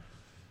math guy.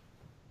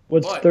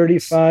 What's But-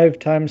 35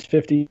 times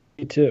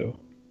 52?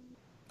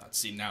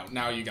 See,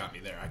 now you got me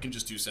there. I can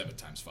just do 7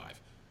 times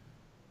 5.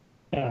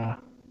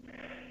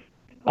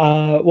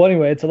 Well,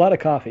 anyway, it's a lot of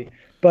coffee.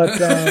 But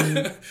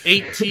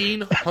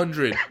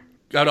 1,800.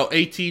 No,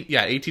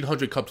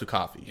 1,800 cups of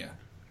coffee. Yeah.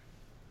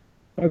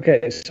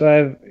 okay, so I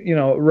have,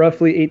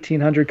 roughly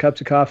 1,800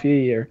 cups of coffee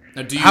a year.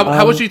 Now, do you?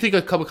 How much do you think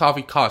a cup of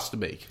coffee costs to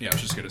make? Yeah, I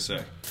was just gonna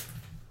say.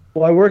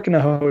 Well, I work in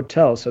a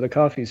hotel, so the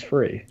coffee's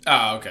free.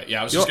 Oh, okay.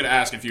 Yeah, I was just gonna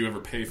ask if you ever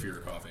pay for your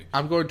coffee.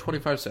 I'm going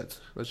 25 cents.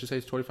 Let's just say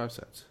it's 25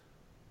 cents.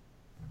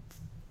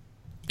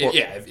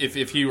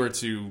 If he were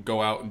to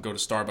go out and go to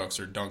Starbucks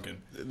or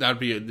Dunkin'. That'd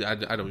be. I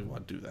don't even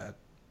want to do that.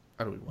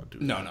 I don't even want to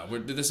do that. No,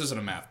 this isn't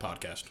a math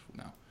podcast.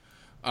 No.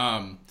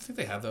 I think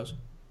they have those.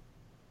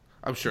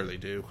 I'm sure they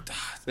do.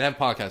 They have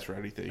podcasts for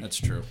anything. That's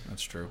true.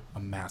 A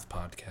math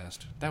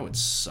podcast. That would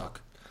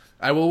suck.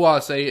 I will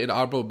say an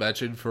honorable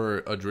mention for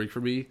a drink for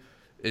me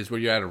is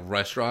when you're at a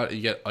restaurant and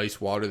you get ice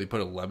water, they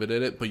put a lemon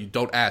in it, but you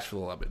don't ask for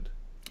the lemon.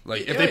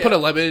 Like if they put a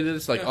lemon in it,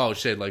 it's like, oh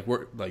shit, like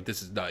we're like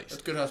this is nice.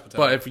 That's good hospitality.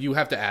 But if you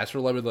have to ask for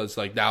a lemon, it's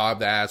like now I'm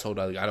the asshole.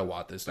 Like, I don't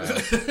want this now.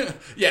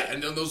 Yeah,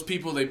 and then those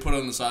people they put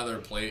on the side of their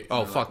plate.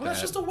 Oh, they're fuck well, that's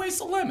that. just a waste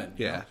of lemon.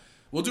 you Yeah. know?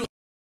 We'll do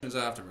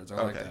afterwards. I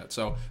like Okay. that.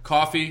 So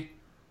coffee,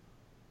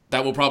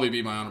 that will probably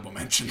be my honorable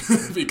mention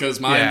because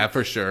my Yeah,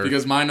 for sure.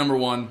 Because my number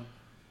one,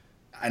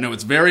 I know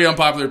it's very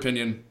unpopular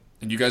opinion,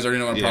 and you guys already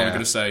know what I'm probably Yeah.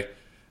 going to say,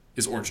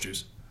 is orange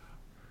juice.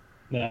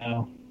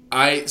 No.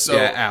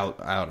 Out.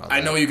 On I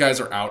that. know you guys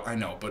are out, I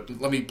know, but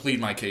let me plead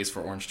my case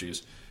for orange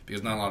juice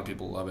because not a lot of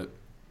people love it.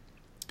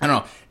 I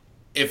don't know.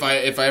 If I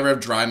ever have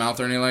dry mouth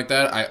or anything like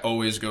that, I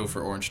always go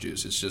for orange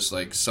juice. It's just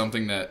like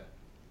something that,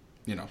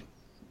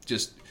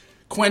 just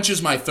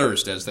quenches my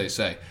thirst, as they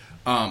say.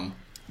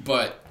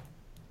 But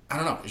I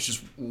don't know. It's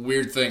just a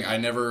weird thing. I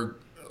never,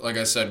 like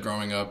I said,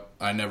 growing up,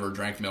 I never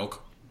drank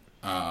milk.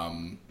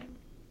 And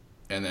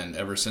then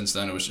ever since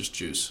then, it was just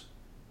juice.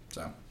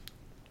 So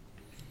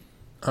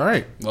All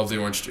right. love the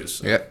orange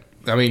juice. Yeah.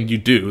 I mean, you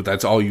do.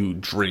 That's all you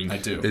drink. I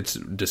do. It's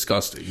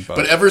disgusting.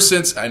 But ever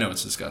since, I know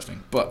it's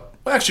disgusting. But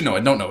well, actually, no, I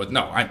don't know it.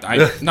 No, no.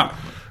 It's no, not-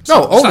 it's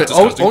own not it.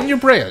 disgusting. Own your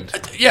brand.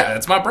 Yeah,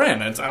 it's my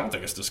brand. I don't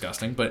think it's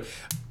disgusting. But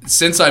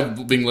since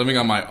I've been living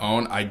on my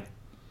own, I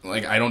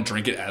don't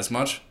drink it as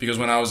much because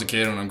when I was a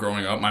kid, when I'm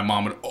growing up, my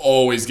mom would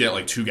always get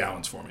like 2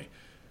 gallons for me.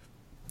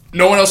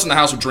 No one else in the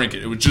house would drink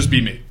it. It would just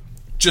be me.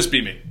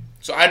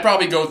 So I'd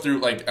probably go through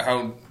like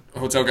how a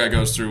hotel guy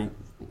goes through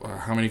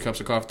how many cups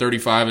of coffee?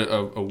 35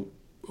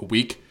 a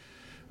week.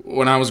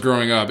 When I was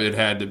growing up, it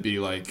had to be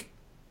like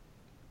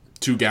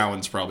 2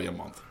 gallons probably a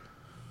month.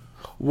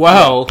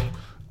 Well,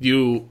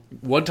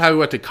 one time we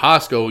went to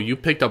Costco. You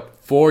picked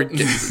up 4.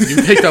 You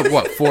picked up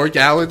what 4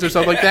 gallons or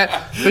something like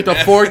that. Picked up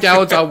 4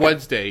 gallons on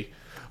Wednesday.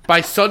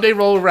 By Sunday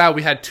rolling around,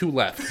 we had 2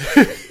 left.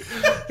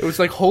 It was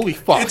like holy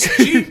fuck. It's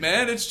cheap,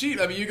 man. It's cheap.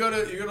 I mean, you go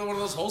to one of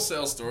those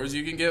wholesale stores,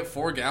 you can get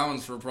 4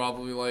 gallons for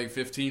probably like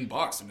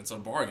 $15, and it's a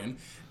bargain.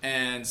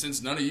 And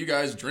since none of you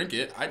guys drink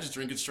it, I just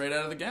drink it straight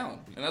out of the gallon.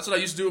 And that's what I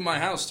used to do in my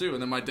house too.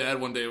 And then my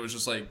dad one day was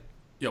just like,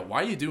 "Yo,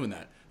 why are you doing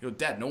that? You go,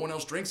 Dad, no one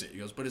else drinks it. He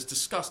goes, but it's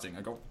disgusting.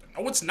 I go,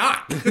 no, it's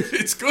not.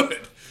 It's good.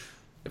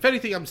 If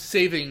anything, I'm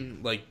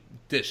saving like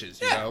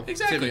dishes. You Yeah, know?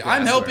 exactly. Saving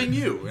I'm glassware. helping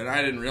you, and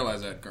I didn't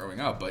realize that growing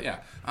up. But yeah,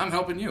 I'm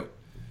helping you.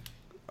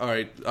 All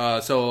right.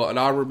 So an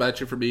honorable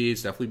mention for me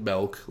is definitely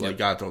milk. Like, Yep.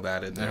 gotta throw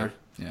that in there.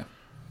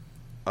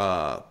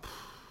 Yeah.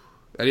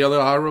 Any other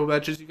honorable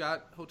mentions you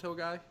got, hotel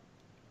guy?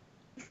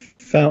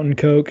 Fountain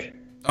Coke.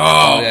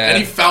 Oh, yeah.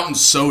 any fountain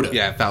soda.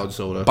 Yeah, fountain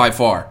soda. By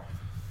far.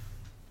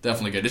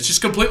 Definitely good. It's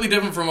just completely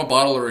different from a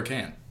bottle or a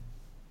can.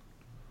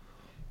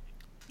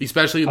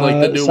 Especially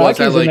like the new ones Sake's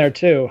that like in there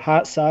too.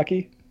 Hot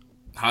sake.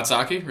 Hot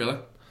sake, really?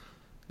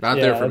 not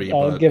Yeah, there for me.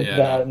 I'll But give yeah,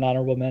 that no. an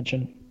honorable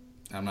mention.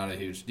 I'm not a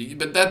huge...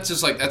 But that's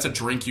just like, that's a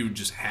drink you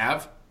just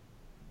have?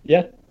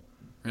 Yeah.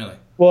 Really?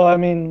 Well, I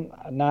mean,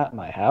 not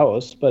my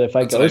house, but if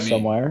I That's go what I mean.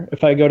 somewhere,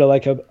 if I go to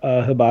like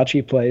a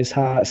hibachi place,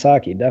 hot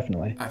sake,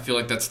 definitely. I feel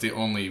like that's the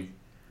only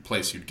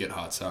place you'd get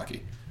hot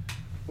sake.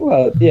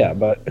 Well, yeah,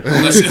 but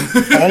Unless...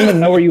 I don't even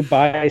know where you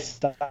buy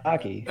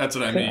sake. That's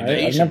what I mean. I've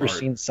Asian never mart.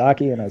 seen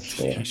sake in a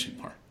store. Asian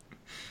mart.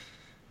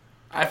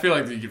 I feel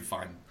like you could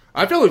find...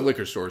 I feel like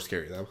liquor stores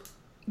carry them.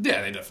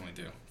 Yeah, they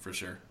definitely do, for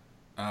sure.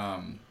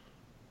 Ugh,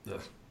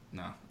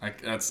 no.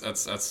 That's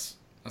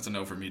a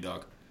no for me,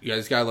 dog. You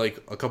guys got like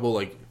a couple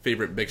like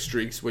favorite mixed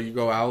drinks when you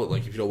go out.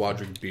 Like if you don't want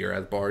to drink beer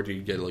at the bar, do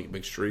you get like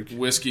mixed drink?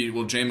 Whiskey,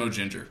 well, JMO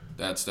Ginger.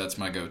 That's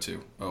my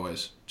go-to,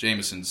 always.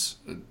 Jameson's,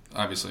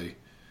 obviously,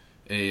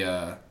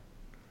 a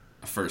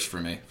first for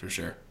me, for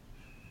sure.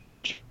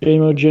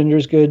 JMO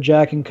Ginger's good.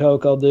 Jack and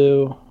Coke, I'll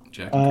do.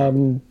 Jack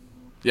and Coke.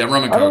 Yeah,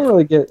 rum and I don't Coke.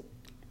 really get.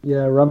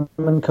 Yeah, rum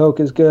and Coke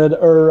is good,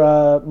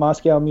 or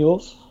Moscow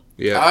Mules.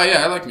 Yeah.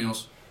 Yeah, I like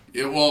mules.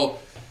 Yeah, well,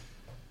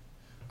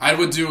 I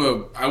wouldn't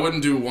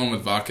do one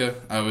with vodka.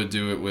 I would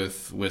do it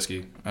with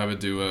whiskey. I would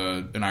do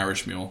an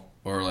Irish mule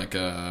or like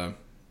a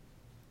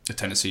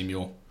Tennessee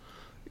mule.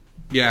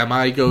 Yeah,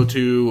 my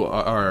go-to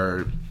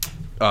are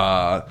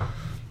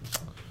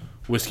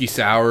whiskey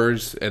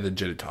sours and then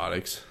gin and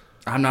tonics.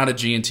 I'm not a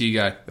G&T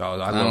guy.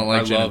 Oh, I don't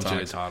like gin and gin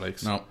and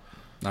tonics. tonics. No,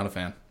 not a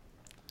fan.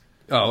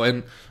 Oh,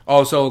 and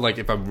also like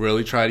if I'm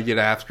really trying to get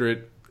after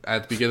it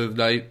at the beginning of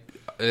the night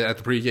at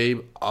the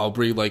pregame, I'll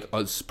bring like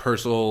a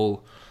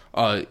personal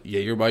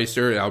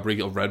Jägermeister and I'll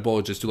bring a Red Bull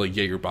and just do like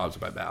Jaeger bombs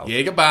in my mouth.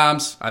 Jaeger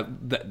bombs.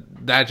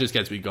 That just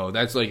gets me going.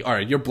 That's like, all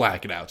right, you're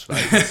blacking out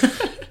tonight.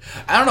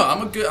 I don't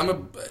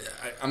know.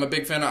 I'm a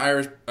big fan of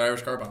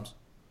Irish car bombs.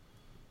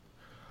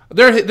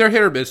 They're hit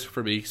or miss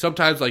for me.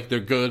 Sometimes like they're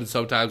good,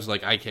 sometimes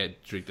like I can't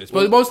drink this.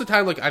 But most of the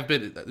time, like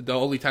the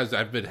only times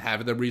I've been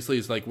having them recently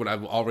is like when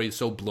I'm already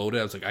so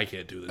bloated. I was like, I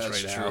can't do this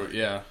That's right true. now.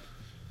 Yeah.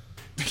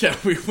 Yeah,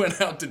 we went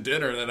out to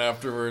dinner, and then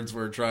afterwards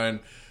we're trying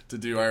to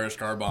do Irish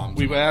car bombs.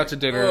 We went out to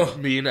dinner. Ugh.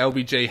 Me and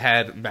LBJ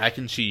had mac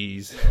and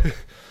cheese.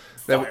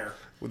 Fire.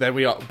 Then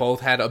we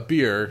both had a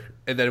beer,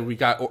 and then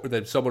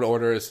then someone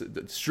ordered us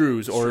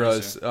Strews, ordered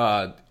us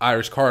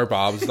Irish car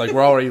bombs. Like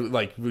we're already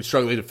like we're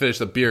struggling to finish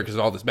the beer because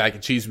of all this mac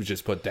and cheese we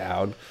just put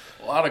down.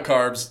 A lot of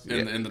carbs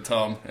in the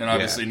tum, and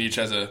obviously Yeah.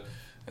 Nietzsche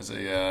has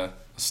a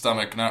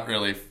stomach not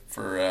really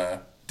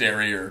for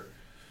dairy or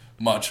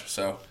much.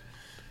 So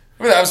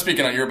I was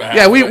speaking on your behalf.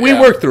 Yeah, we but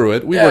worked through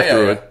it. We worked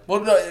through it. Well,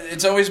 no,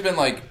 it's always been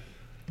like,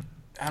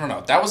 I don't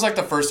know. That was like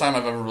the first time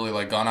I've ever really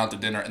like gone out to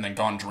dinner and then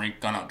gone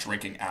out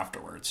drinking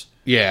afterwards.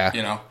 Yeah,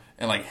 You know,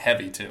 and like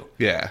heavy too.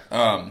 yeah.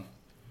 But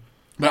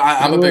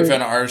I'm a big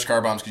fan of Irish car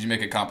bombs because you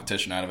make a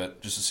competition out of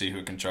it just to see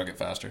who can chug it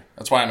faster.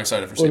 That's why I'm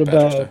excited for What St.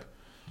 Patrick's Day. about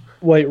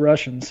White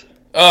Russians?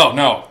 Oh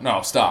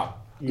no,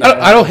 stop!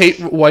 I don't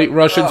hate White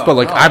Russians, but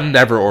like no. I'm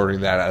never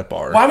ordering that at a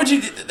bar. Why would you?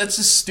 That's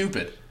just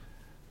stupid.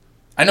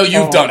 I know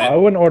you've done I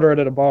it. wouldn't order it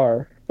at a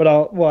bar, but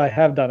I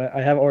have done it.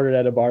 I have ordered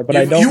at a bar, but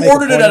I don't. You make a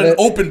ordered it point at of an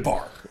open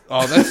bar.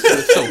 Oh, that's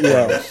so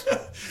Yeah. gross.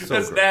 So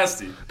That's gross.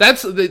 nasty.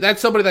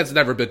 That's somebody that's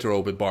never been to an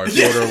open bar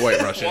to order a White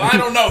Russian. Well, I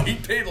don't know. He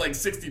paid like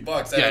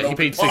 $60. At Yeah, an he open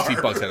paid bar.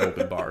 $60 at an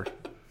open bar.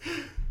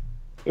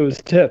 It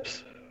was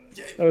tips.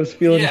 I was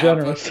feeling Yeah,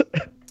 generous.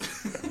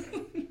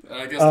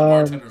 I guess the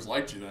bartenders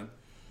liked you then.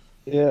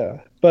 Yeah,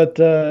 but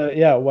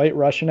yeah, White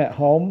Russian at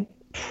home.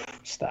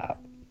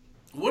 Stop.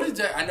 What is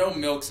that? I know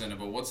milk's in it,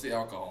 but what's the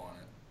alcohol in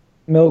it?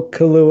 Milk,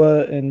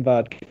 Kahlua, and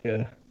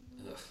vodka.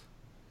 Ugh.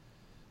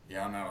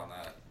 Yeah, I'm out on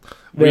that.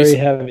 Very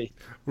heavy.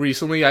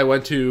 Recently, I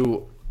went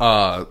to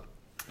a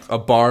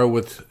bar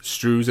with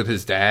Strews and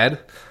his dad,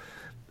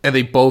 and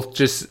they both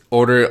just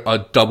ordered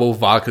a double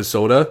vodka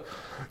soda.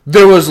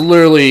 There was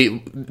literally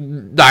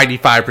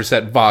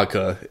 95%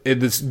 vodka in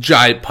this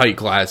giant pint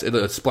glass and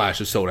a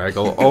splash of soda. I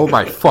go, oh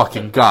my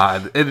fucking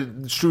god.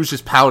 And Strews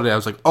just pounded it. I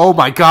was like, oh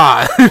my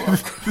god.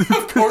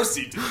 Of course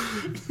he did.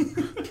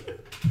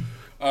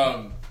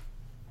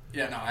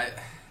 Yeah, no,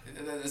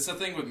 it's the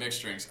thing with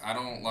mixed drinks. I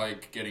don't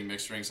like getting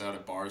mixed drinks out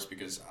at bars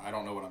because I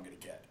don't know what I'm going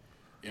to get.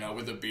 You know,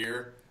 with a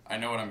beer, I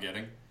know what I'm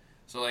getting.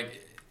 So,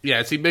 like...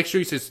 Yeah, see, mixed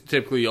drinks is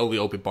typically only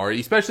open bar,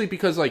 especially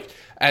because, like,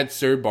 at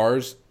certain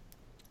bars,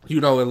 you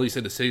know, at least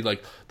in the city,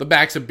 like, the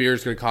max of beer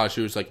is going to cost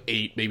you is, like,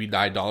 $8, maybe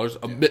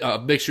 $9. A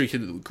mixed drink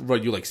can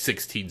run you, like,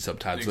 16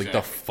 sometimes. Exactly. Like,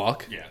 the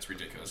fuck? Yeah, it's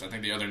ridiculous. I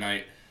think the other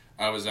night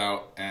I was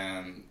out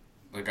and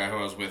the guy who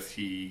I was with,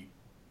 he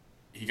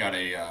got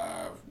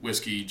a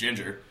whiskey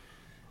ginger,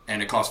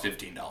 and it cost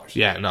 $15.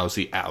 Yeah, no,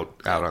 see, out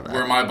on that.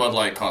 Where my Bud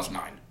Light cost $9.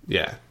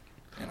 Yeah.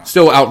 You know.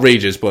 Still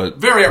outrageous, but...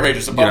 Very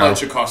outrageous. A Bud know. Light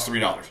should cost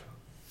 $3.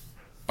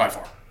 By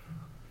far.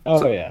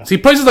 Oh, yeah. See,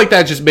 places like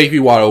that just make me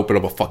want to open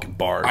up a fucking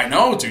bar. I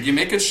know, dude. You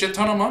make a shit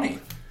ton of money.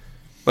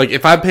 Like,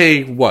 if I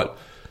pay, what?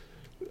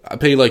 I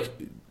pay, like,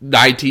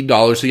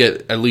 $19 to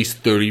get at least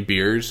 30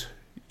 beers,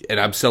 and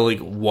I'm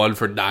selling one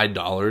for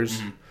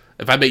 $9.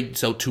 If I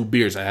sell 2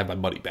 beers, I have my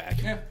money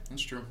back. Yeah,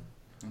 that's true.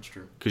 That's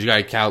true. Because you got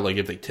to count, like,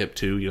 if they tip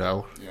too, you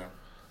know? Yeah.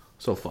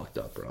 So fucked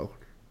up, bro. Do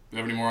you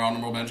have any more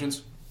honorable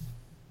mentions?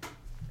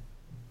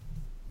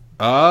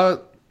 I'm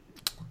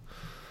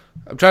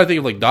trying to think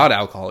of, like,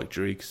 non-alcoholic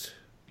drinks.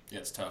 Yeah,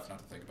 it's tough not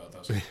to think about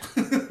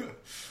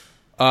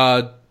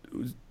those.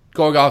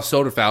 Going off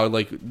soda fountain,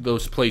 like,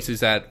 those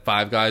places at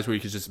Five Guys where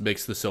you can just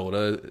mix the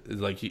soda,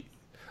 like...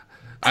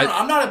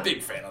 I'm not a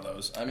big fan of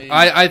those. I mean,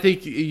 I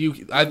think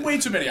way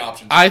too many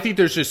options. I think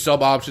there's just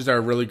some options that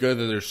are really good,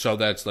 and there's some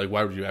that's like,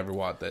 why would you ever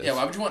want this? Yeah,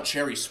 why would you want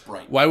cherry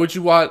Sprite? Why would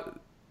you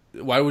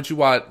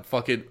want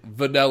fucking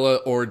vanilla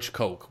orange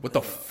Coke? What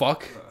the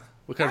fuck?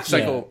 What kind of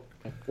psycho?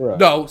 Right.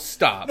 No,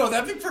 stop. No,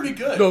 that'd be pretty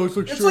good. No, it's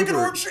like like sherbet. an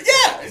orange.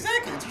 Yeah,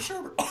 exactly. It's a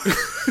sherbet.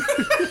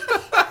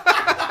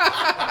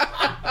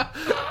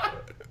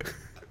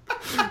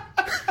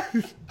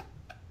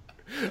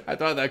 I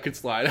thought that could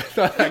slide.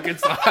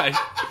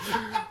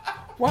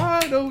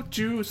 Why don't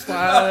you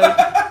slide?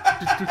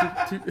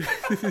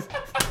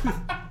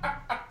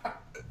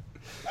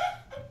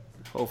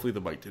 Hopefully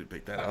the mic didn't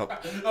pick that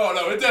up. Oh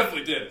no, it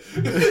definitely did.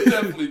 It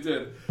definitely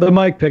did. The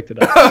mic picked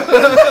it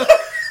up.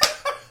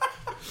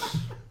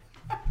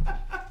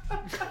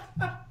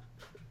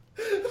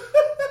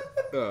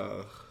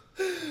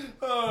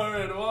 All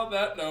right. Well, on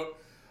that note,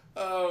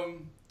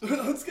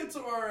 let's get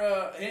to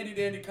our handy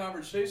dandy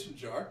conversation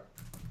jar.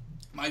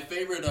 My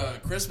favorite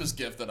Christmas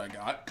gift that I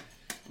got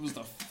was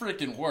the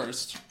freaking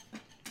worst.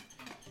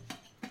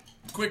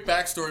 Quick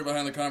backstory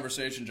behind the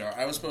conversation jar.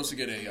 I was supposed to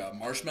get a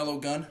marshmallow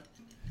gun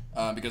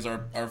because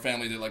our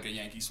family did like a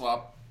Yankee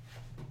swap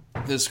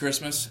this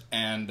Christmas,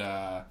 and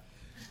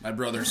my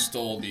brother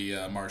stole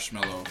the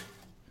marshmallow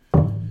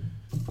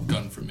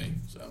gun from me.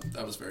 So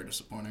that was very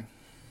disappointing.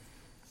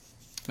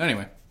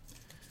 Anyway,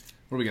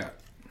 what do we got?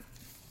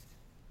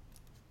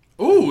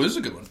 Ooh, this is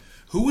a good one.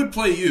 Who would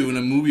play you in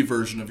a movie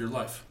version of your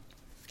life?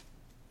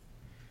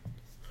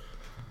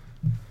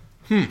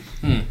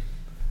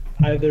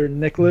 Either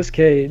Nicolas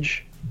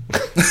Cage.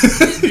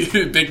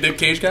 Big Nick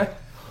Cage guy?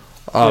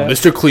 Yeah.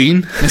 Mr.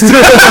 Clean,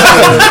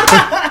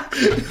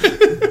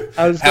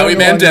 I was Howie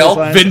going along those Mandel,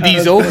 lines. Vin I was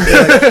Diesel. gonna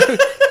say,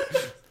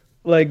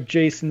 like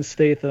Jason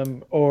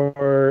Statham,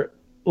 or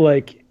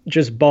like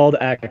just bald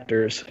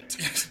actors,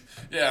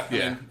 Yeah, I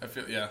Yeah. mean, I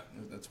feel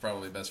that's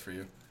probably best for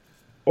you.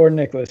 or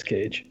Nicolas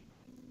Cage.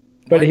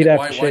 But Why- he'd have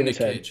why- to why shave Nick his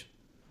head. Cage?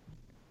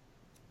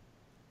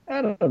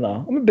 I don't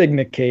know. I'm a big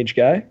Nick Cage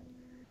guy.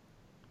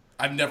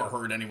 I've never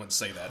heard anyone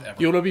say that ever.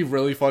 You know what'd be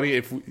really funny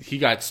if he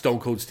got Stone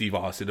Cold Steve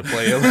Austin to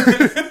play him.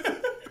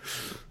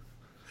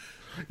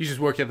 He's just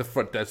working at the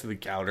front desk of the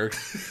counter.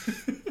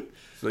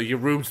 So your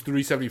room's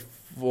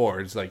 374.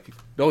 It's like,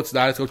 no, it's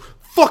not. It's going,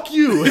 fuck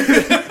you.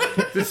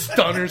 Just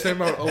stunners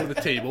him out over the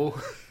table.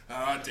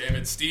 Ah, damn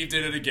it. Steve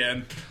did it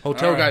again.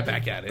 Hotel All guy right.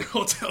 back at it.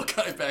 Hotel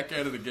guy back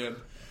at it again.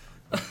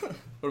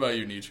 What about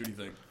you, Nietzsche? What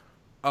do you think?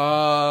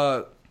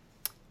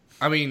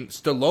 I mean,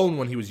 Stallone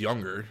when he was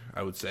younger,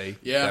 I would say.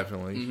 Yeah.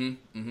 Definitely.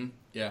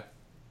 Yeah.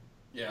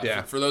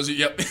 Yeah. For those of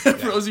you, for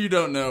those of you who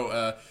don't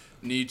know,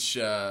 Nietzsche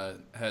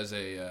has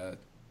a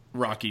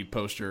Rocky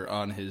poster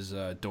on his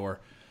door,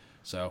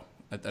 so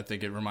I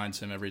think it reminds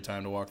him every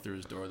time to walk through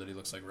his door that he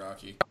looks like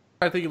Rocky.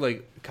 I think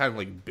like kind of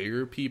like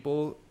bigger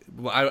people.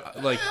 I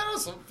like Yeah,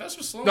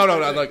 Sylvester Stallone. no,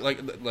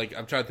 like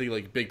I'm trying to think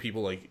like big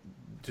people like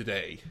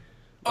today.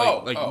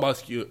 Like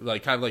muscular,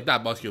 like kind of like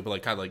not muscular, but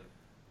like kind of like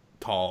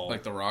tall.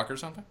 like The Rock or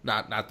something.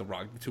 not The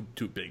Rock,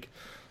 too big.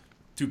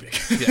 Too big.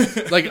 Yeah,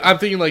 like I'm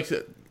thinking like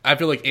I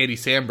feel like Andy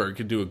Samberg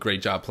could do a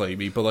great job playing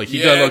me, but like he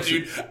Yeah, does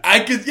dude. I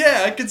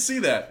could see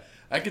that.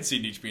 I could see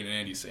Nietzsche being an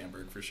Andy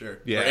Samberg for sure.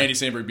 Yeah. Or Andy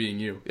Samberg being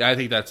you. Yeah, I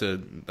think that's a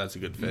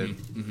good fit.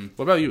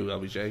 What about you,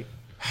 LBJ?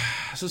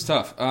 This is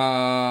tough.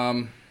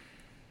 I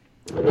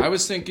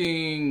was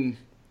thinking.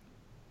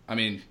 I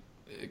mean,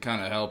 it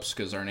kind of helps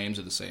because our names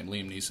are the same.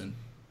 Liam Neeson. I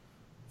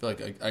feel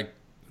like I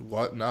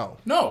What? No.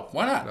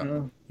 why not?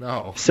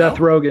 No. Seth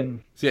Rogen.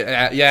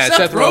 Yeah, Seth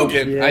Seth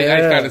Rogen. Rogen. I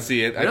Yeah. kind of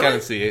see it. I Really? kind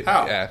of see it.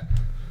 How? Yeah.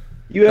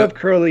 You have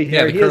curly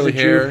hair. the he curly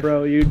has a hair.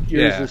 Jufro. Yours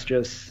Yeah. is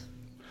just.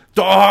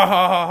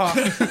 I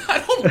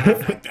don't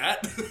look like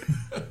that.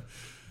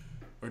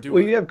 Or do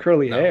Well, I? you have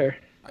curly hair.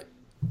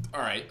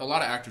 All right, a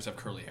lot of actors have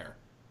curly hair.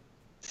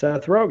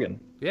 Seth Rogen.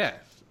 Yeah.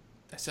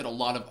 I said a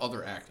lot of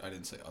other I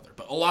didn't say other,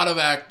 but a lot of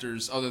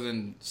actors other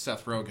than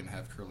Seth Rogen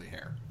have curly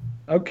hair.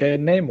 Okay,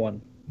 name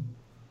one.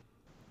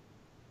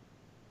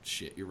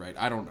 Shit, you're right.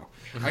 I don't know.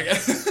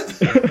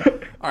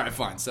 All right,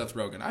 fine. Seth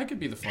Rogen. I could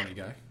be the funny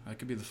guy.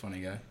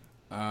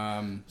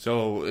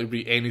 So it'd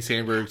be Andy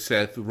Samberg,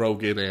 Seth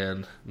Rogen,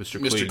 and Mr.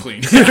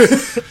 Clean.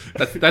 Mr.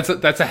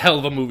 Clean. That's a hell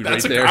of a movie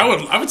right there.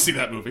 I would see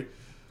that movie.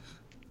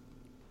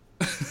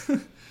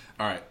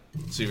 All right.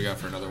 Let's see what we got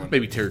for another one.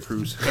 Maybe Terry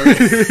Crews.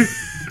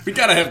 We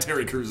gotta have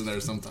Terry Crews in there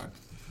sometime.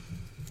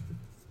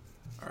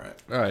 All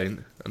right,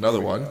 another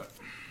one.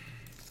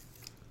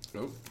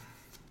 Nope.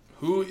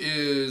 Who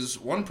is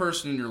one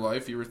person in your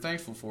life you were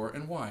thankful for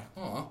and why?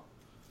 Aw.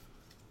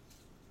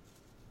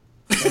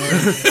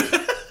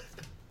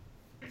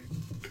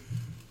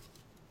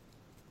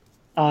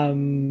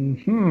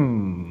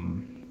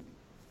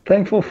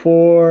 Thankful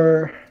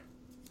for.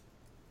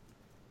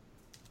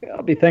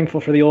 I'll be thankful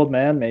for the old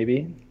man,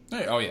 maybe.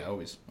 Hey, oh yeah,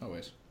 always.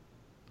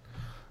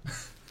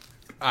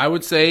 I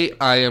would say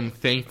I am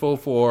thankful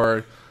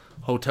for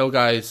Hotel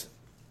Guy's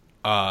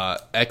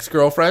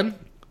ex-girlfriend,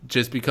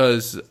 just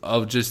because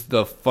of just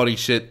the funny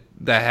shit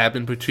that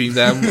happened between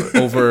them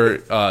over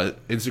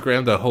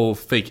Instagram, the whole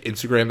fake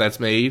Instagram that's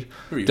made.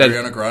 Who are you,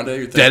 Ariana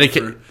Grande?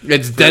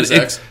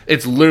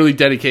 It's literally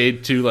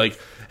dedicated to like,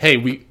 hey,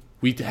 we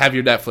have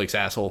your Netflix,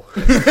 asshole.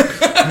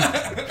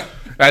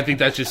 I think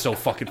that's just so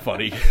fucking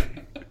funny.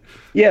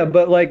 Yeah,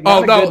 but like,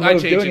 not a good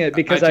move doing it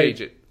because I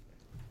change it.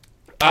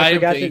 I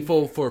am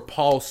thankful for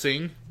Paul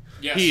Singh.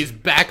 Yes. He is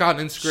back on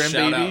Instagram,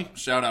 baby.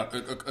 Shout out.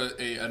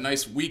 A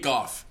nice week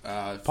off.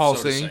 Paul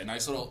so Singh.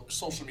 Nice little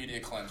social media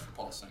cleanse for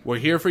Paul Singh. We're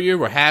here for you.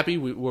 We're happy.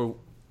 We're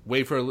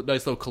waiting for a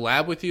nice little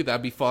collab with you.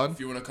 That'd be fun. If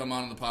you want to come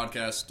on the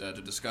podcast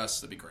to discuss,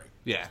 that'd be great.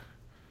 Yeah.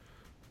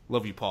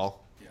 Love you,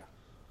 Paul. Yeah.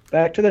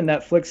 Back to the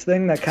Netflix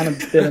thing, that kind of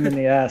bit him in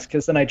the ass,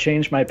 because then I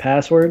changed my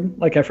password.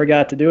 Like, I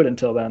forgot to do it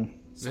until then.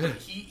 So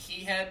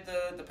he had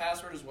the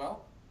password as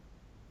well?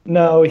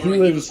 No, Or he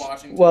was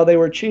watching well, they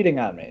were cheating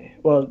on me.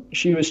 Well,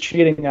 she was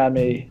cheating on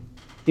me.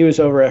 He was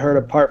over at her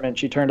apartment.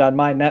 She turned on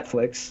my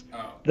Netflix.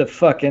 Oh. The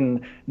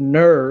fucking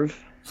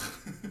nerve.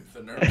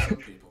 The nerve of some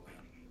people, man.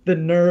 The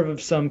nerve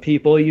of some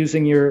people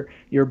using your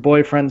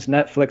boyfriend's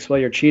Netflix while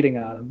you're cheating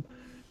on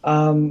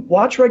him.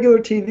 Watch regular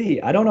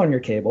TV. I don't own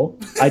your cable.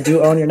 I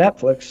do own your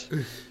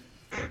Netflix.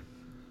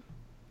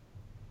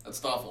 That's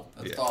thoughtful.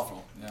 That's Yeah.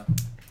 thoughtful. Yeah.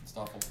 That's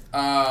thoughtful.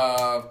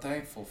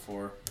 Thankful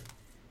for.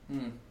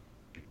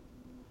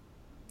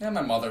 Yeah,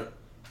 my mother.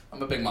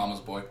 I'm a big mama's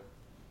boy.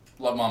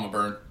 Love Mama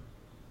Byrne.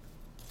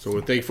 So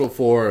we're thankful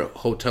for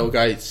Hotel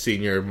Guy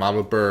Senior,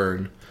 Mama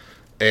Byrne,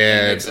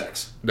 and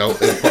XX. no,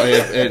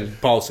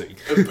 and Paul Singh.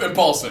 And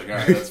Paul Singh. All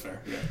right, that's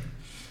fair. Yeah.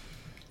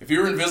 If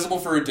you were invisible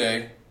for a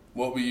day,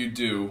 what would you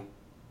do?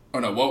 Oh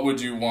no, what would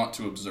you want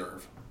to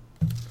observe?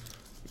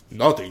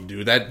 Nothing,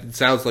 dude. That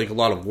sounds like a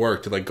lot of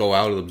work to like go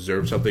out and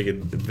observe something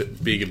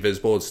and being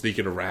invisible and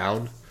sneaking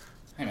around.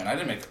 Hey man, I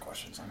didn't make the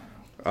questions. I don't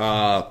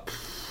know.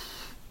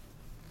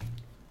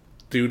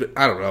 Dude,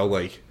 I don't know.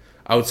 Like,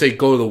 I would say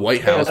go to the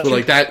White House, Yeah, but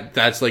like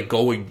that's like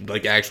going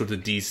like actual to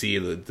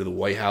DC to the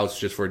White House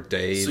just for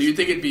days. So you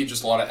think it'd be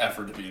just a lot of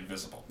effort to be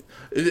invisible?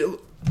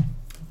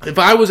 If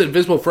I was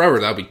invisible forever,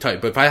 that'd be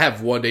tight. But if I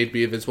have one day to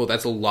be invisible,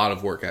 that's a lot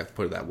of work I have to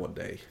put in that one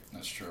day.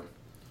 That's true.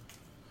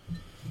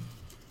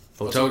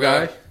 Hotel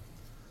Guy?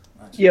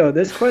 Yo,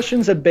 this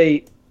question's a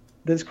bait.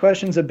 This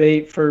question's a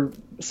bait for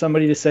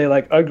somebody to say,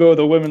 like, I'd go to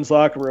the women's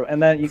locker room.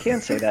 And then you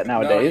can't say that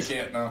nowadays. No,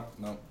 you can't.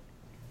 No.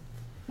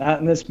 Not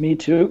in this Me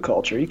Too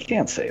culture. You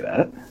can't say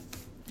that.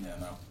 Yeah,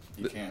 no.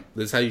 You can't.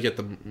 This is how you get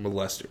the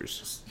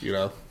molesters, you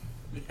know?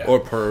 Yeah. Or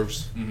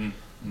pervs.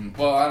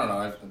 Well, I don't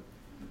know.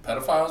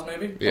 Pedophiles,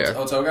 maybe? Yeah.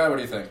 Hotel Guy, what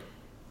do you think?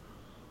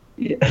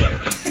 Yeah.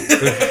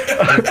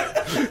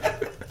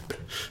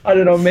 I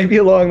don't know. Maybe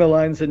along the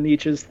lines of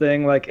Nietzsche's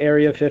thing, like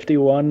Area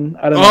 51.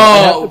 I don't know.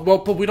 Oh, well,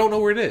 but we don't know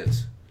where it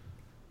is.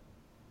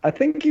 I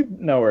think you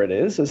know where it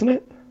is, isn't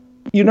it?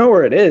 You know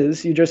where it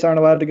is. You just aren't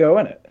allowed to go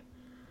in it.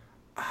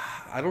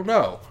 I don't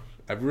know.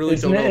 I really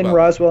Isn't don't know it in about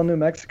Roswell, New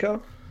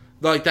Mexico?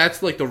 Like,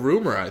 that's like the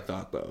rumor, I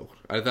thought, though.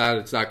 I thought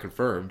it's not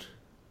confirmed.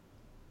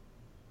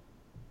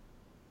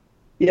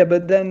 Yeah,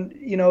 but then,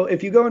 you know,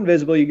 if you go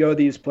invisible, you go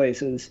these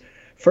places.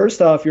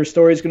 First off, your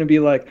story's going to be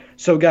like,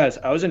 so guys,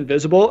 I was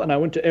invisible and I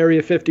went to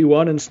Area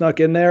 51 and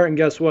snuck in there, and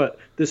guess what?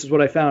 This is what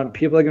I found.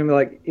 People are going to be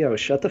like, yo,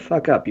 shut the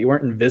fuck up. You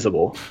weren't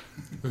invisible.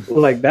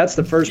 Like, that's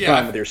the first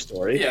problem with your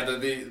story. Yeah,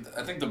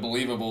 I think the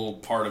believable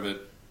part of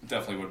it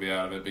definitely would be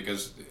out of it,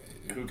 because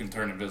who can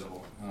turn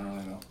invisible? I don't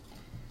really know.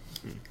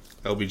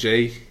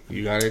 LBJ,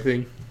 you got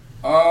anything?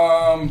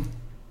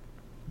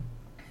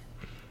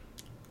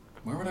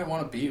 Where would I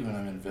want to be when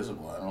I'm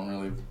invisible?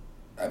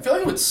 I feel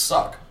like it would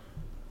suck,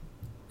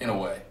 in a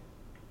way,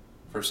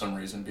 for some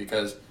reason,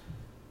 because,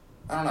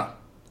 I don't know.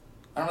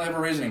 I don't really have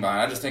a reasoning behind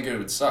it. I just think it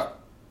would suck.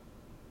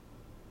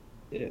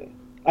 Yeah.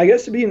 I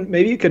guess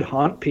maybe you could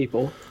haunt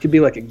people. You could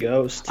be like a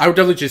ghost. I would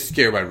definitely just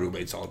scare my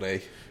roommates all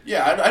day.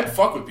 Yeah, I'd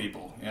fuck with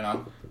people, you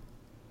know?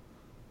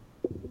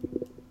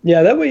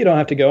 Yeah, that way you don't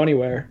have to go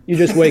anywhere. You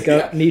just wake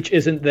up, Yeah. Nietzsche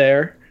isn't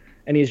there,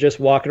 and he's just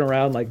walking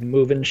around like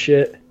moving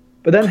shit.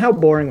 But then how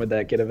boring would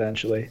that get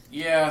eventually?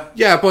 Yeah.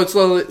 Yeah, but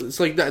it's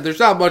like that. There's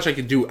not much I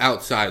can do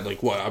outside.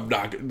 Like what? I'm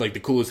not like the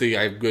coolest thing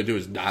I'm gonna do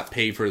is not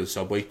pay for the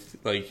subway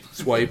like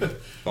swipe.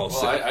 Well,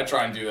 I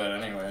try and do that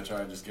anyway. I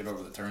try and just get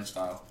over the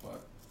turnstile.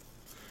 But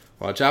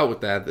watch out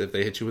with that. If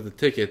they hit you with a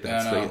ticket,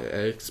 that's Yeah, I know.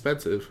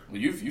 expensive. well,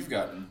 you've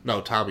gotten.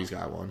 No, Tommy's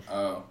got one.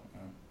 Oh.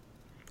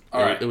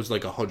 All right. It was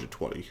like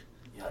 120.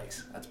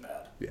 Yikes, that's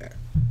bad. Yeah.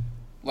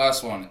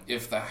 Last one.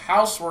 If the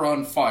house were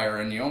on fire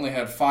and you only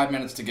had 5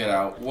 minutes to get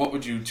out, what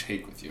would you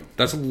take with you?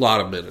 That's a lot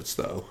of minutes,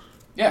 though.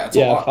 Yeah, it's a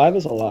Yeah, lot. 5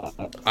 is a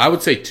lot. I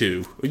would say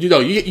 2. You know,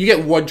 you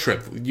get one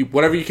trip.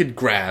 Whatever you can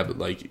grab,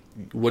 like,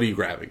 what are you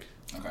grabbing?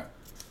 Okay.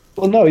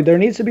 Well, no, there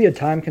needs to be a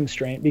time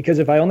constraint because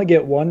if I only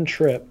get one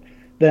trip,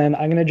 then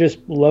I'm going to just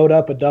load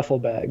up a duffel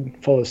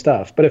bag full of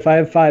stuff. But if I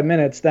have 5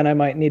 minutes, then I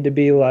might need to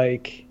be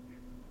like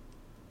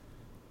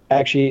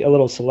actually a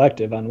little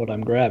selective on what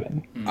I'm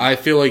grabbing. I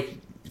feel like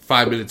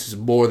 5 minutes is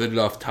more than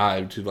enough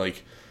time to,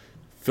 like,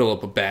 fill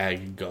up a bag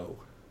and go.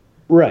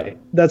 Right.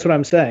 That's what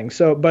I'm saying.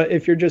 So, but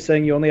if you're just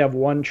saying you only have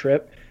one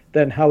trip,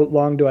 then how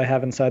long do I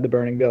have inside the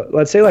burning bill?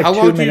 Let's say like How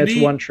long 2 do you minutes,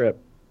 need? one trip.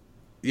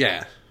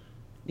 Yeah.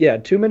 Yeah,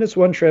 2 minutes,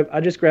 one trip. I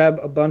just grab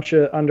a bunch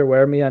of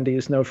underwear,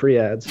 MeUndies, no free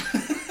ads.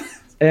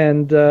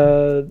 And,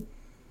 I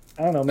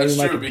don't know, maybe That's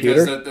my true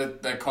computer. because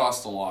that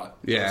costs a lot.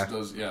 Yeah.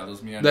 Those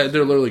MeUndies.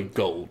 They're literally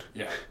gold.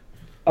 Yeah.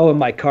 Oh, and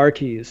my car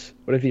keys.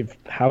 What if your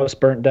house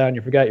burnt down?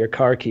 You forgot your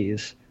car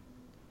keys.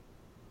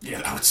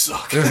 Yeah, that would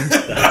suck.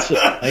 That's a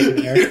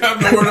nightmare. You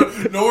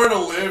have nowhere to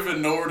live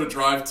and nowhere to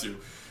drive to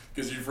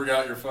because you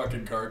forgot your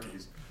fucking car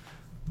keys.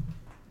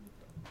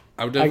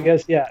 I would I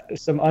guess yeah,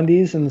 some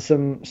undies and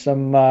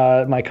some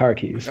my car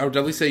keys. I would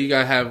definitely say you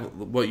gotta have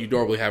what you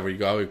normally have, where you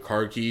got your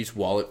car keys,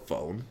 wallet,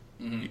 phone.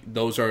 Mm-hmm.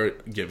 Those are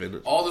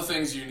given. All the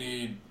things you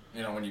need,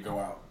 when you go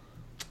out.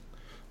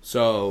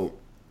 So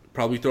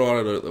probably throw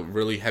on a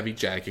really heavy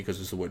jacket because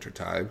it's the winter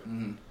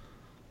time.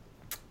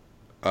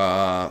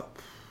 Mm-hmm.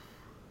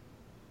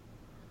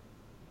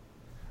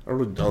 I don't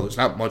really know. There's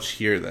not much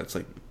here that's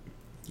like.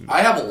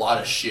 I have a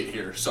lot of shit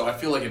here, so I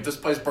feel like if this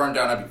place burned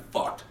down, I'd be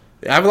fucked.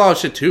 I have a lot of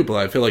shit too, but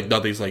I feel like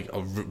nothing's like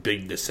a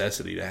big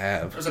necessity to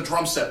have. There's a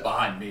drum set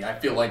behind me. I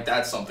feel like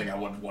that's something I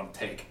wouldn't want to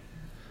take.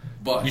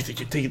 But You think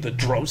you're taking the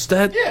drum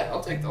set? yeah,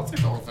 I'll take the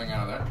whole thing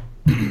out of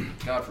there.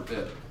 God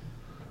forbid.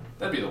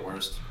 That'd be the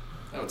worst.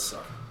 That would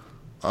suck.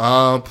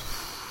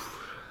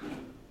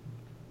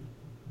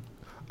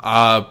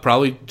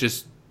 Probably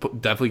just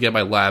definitely get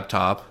my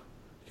laptop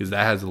because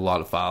that has a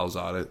lot of files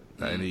on it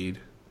that I need.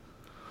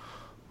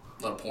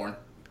 A lot of porn.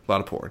 A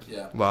lot of porn.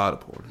 Yeah. A lot of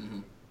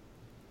porn.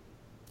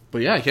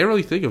 But yeah, I can't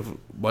really think of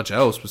much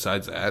else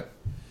besides that.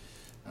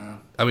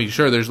 I mean,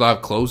 sure, there's a lot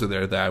of clothes in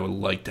there that I would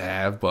like to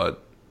have,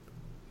 but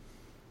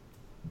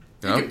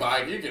You can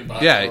buy.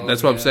 yeah, clothes,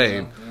 that's what I'm yeah,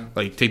 saying. yeah.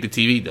 Like, take the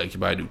TV, I can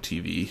buy a new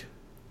TV.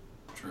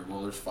 True.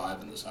 Well, there's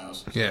 5 in this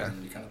house. So Yeah.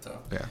 You kind of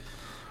tell.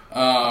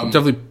 Yeah,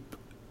 definitely.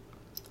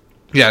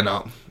 Yeah,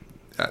 no,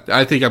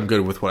 I think I'm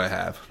good with what I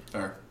have.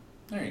 Fair.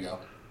 There you go.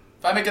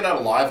 If I make it out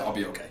alive, I'll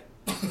be okay.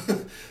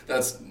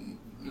 That's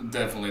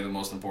definitely the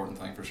most important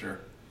thing for sure.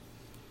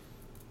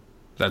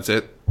 That's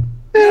it.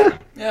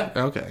 Yeah.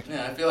 Okay.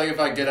 Yeah, I feel like if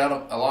I get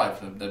out alive,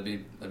 that'd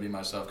be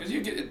myself. Because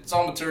it's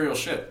all material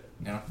shit,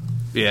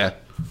 Yeah.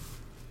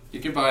 You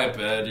can buy a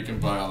bed, you can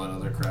buy all that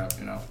other crap,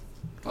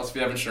 Plus, if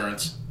you have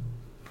insurance,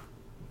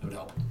 it would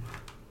help.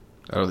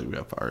 I don't think we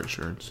have fire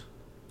insurance.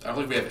 I don't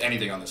think we have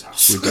anything on this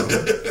house. We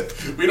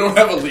don't. We don't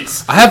have a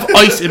lease. I have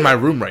ice in my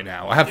room right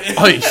now. I have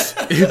ice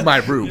in my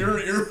room.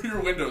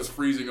 Your window's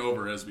freezing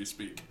over as we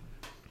speak.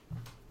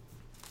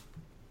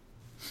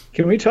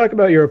 Can we talk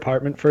about your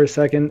apartment for a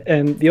second?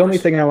 And the only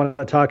thing I want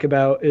to talk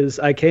about is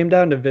I came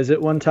down to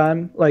visit one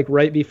time, like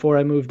right before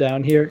I moved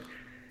down here,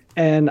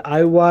 and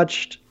I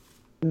watched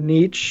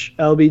Nietzsche,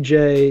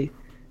 LBJ,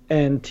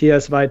 and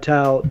TS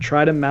Vital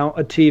try to mount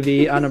a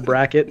TV on a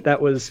bracket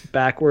that was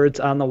backwards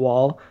on the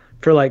wall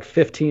for like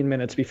 15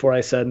 minutes before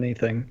I said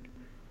anything.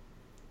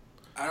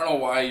 I don't know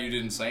why you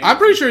didn't say anything. I'm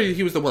pretty sure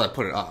he was the one that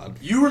put it on.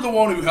 You were the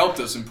one who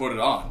helped us and put it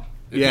on.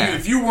 Yeah.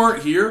 If you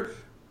weren't here,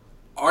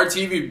 our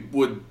TV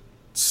would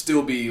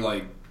still be,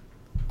 like,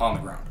 on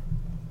the ground.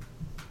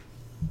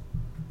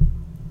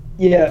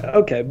 Yeah,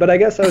 okay, but I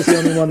guess I was the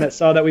only one that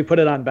saw that we put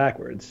it on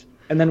backwards.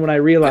 And then when I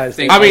realized,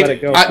 I I mean, let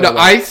it go.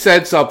 I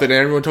said something and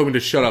everyone told me to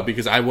shut up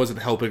because I wasn't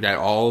helping at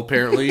all,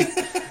 apparently.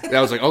 And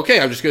I was like, okay,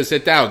 I'm just going to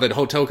sit down. Then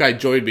hotel guy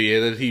joined me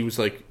and then he was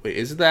like, wait,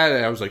 isn't that?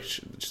 And I was like,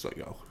 just like,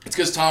 oh. It's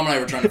because Tom and I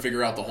were trying to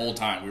figure out the whole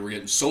time. We were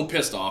getting so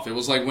pissed off. It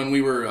was like when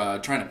we were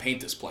trying to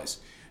paint this place.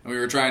 And we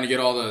were trying to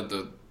get all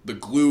the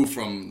glue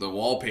from the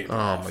wallpaper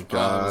off. my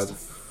God. It was the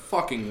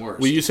fucking worst.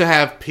 We used to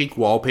have pink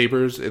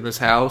wallpapers in this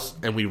house,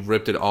 and we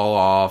ripped it all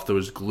off. There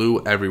was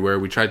glue everywhere.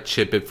 We tried to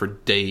chip it for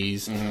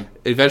days.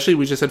 Eventually,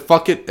 we just said,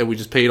 fuck it, and we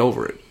just paid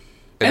over it.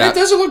 And it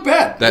doesn't look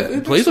bad.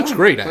 That place looks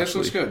great, The place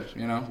actually. looks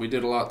good. We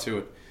did a lot to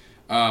it.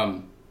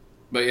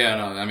 But yeah,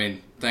 no, I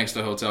mean, thanks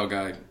to Hotel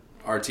Guy,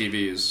 our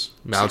TV is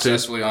Mounted.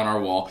 successfully on our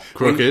wall.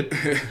 Crooked.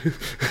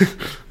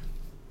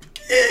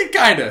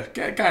 Kind of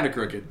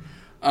crooked.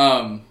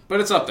 But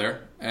it's up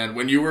there. And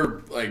when you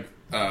were like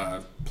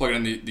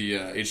plugging in the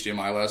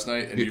HDMI last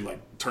night and you like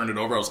turned it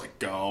over, I was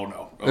like, oh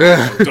no,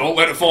 don't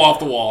let it fall off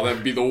the wall.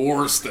 That'd be the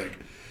worst thing.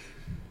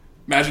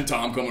 Imagine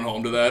Tom coming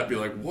home to that, be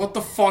like, what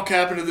the fuck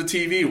happened to the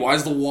TV? Why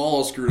is the wall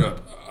all screwed up?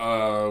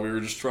 We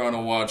were just trying to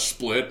watch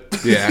Split.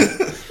 Yeah.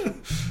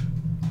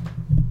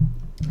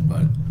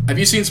 But have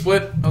you seen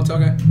Split, Hotel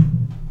Guy?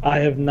 I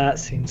have not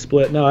seen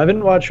Split. No, I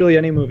haven't watched really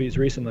any movies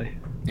recently.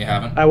 You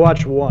haven't? I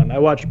watched one. I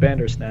watched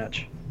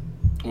Bandersnatch.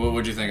 What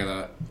would you think of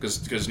that?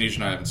 Because Niche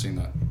and I haven't seen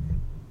that.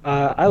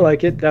 I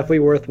like it. Definitely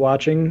worth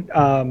watching.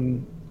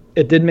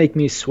 It did make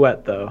me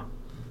sweat, though.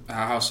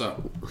 How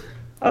so?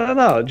 I don't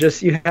know.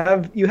 Just you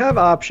have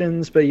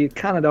options, but you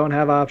kind of don't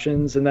have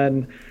options, and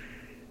then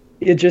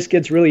it just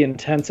gets really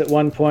intense at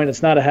one point.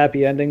 It's not a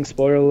happy ending.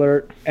 Spoiler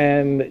alert.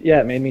 And yeah,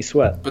 it made me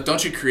sweat. But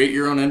don't you create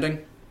your own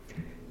ending?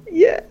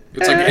 Yeah.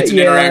 It's like it's an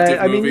interactive movie.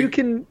 I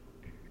mean,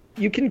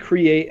 you can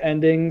create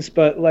endings,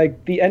 but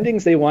like the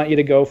endings they want you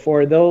to go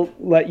for, they'll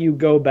let you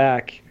go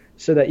back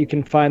so that you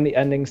can find the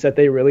endings that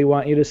they really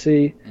want you to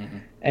see. Mm-hmm.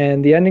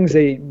 And the endings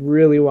they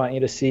really want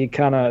you to see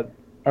kind of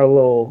are a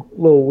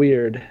little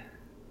weird.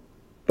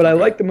 But okay. I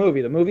liked the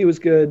movie. The movie was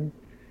good.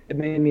 It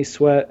made me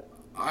sweat.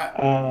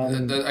 I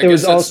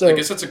guess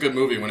that's a good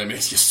movie when it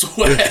makes you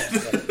sweat.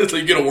 It's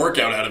like you get a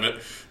workout out of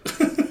it.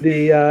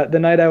 The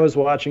night I was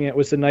watching it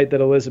was the night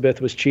that Elizabeth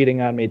was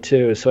cheating on me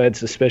too, so I had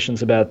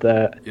suspicions about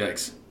that.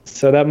 Yikes.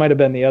 So that might have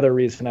been the other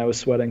reason I was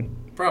sweating.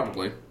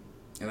 Probably.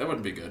 Yeah, that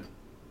wouldn't be good.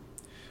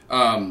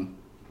 I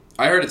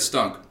heard it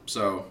stunk,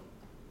 so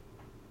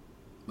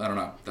I don't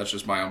know. That's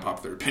just my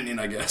unpopular opinion,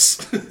 I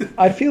guess.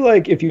 I feel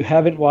like if you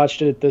haven't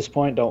watched it at this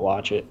point, don't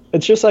watch it.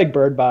 It's just like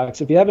Bird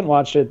Box. If you haven't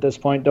watched it at this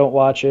point, don't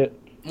watch it.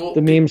 Well,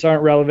 the memes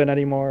aren't relevant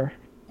anymore.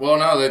 Well,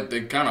 no,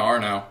 they kind of are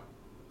now.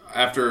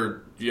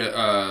 After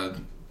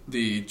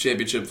the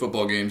championship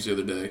football games the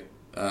other day,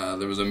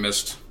 there was a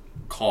missed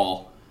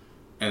call,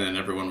 and then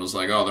everyone was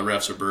like, oh, the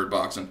refs are bird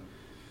boxing.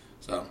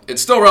 So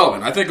it's still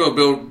relevant. I think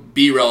it'll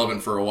be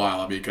relevant for a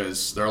while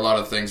because there are a lot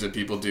of things that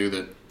people do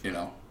that,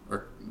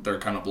 they're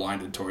kind of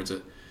blinded towards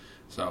it.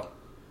 So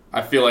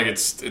I feel like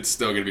it's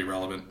still going to be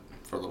relevant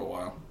for a little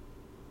while.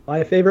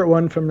 My favorite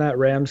one from that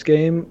Rams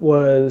game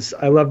was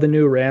I love the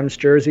new Rams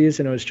jerseys,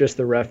 and it was just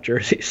the ref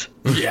jerseys.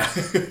 Yeah.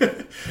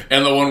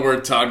 And the one where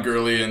Todd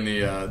Gurley and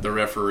the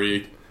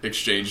referee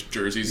exchanged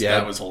jerseys,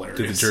 that was hilarious.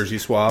 Did the jersey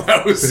swap.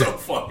 That was so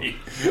funny.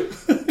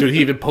 Dude,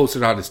 he even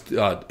posted on his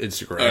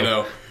Instagram. I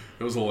know.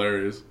 It was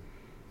hilarious.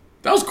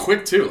 That was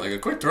quick, too. Like, a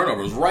quick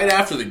turnover. It was right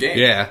after the game.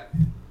 Yeah.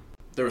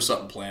 There was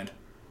something planned.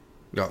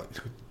 No,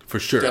 for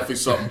sure. Definitely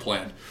something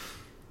planned.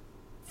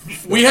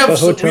 We have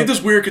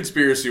this weird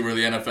conspiracy where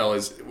the NFL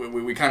is.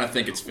 We kind of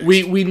think it's fixed.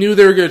 We knew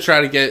they were going to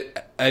try to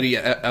get any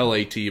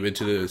LA team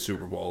into the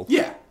Super Bowl.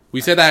 Yeah,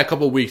 we said that a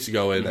couple of weeks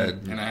ago, and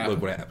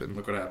look what happened.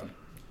 Look what happened.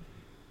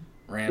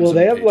 Rams. Well,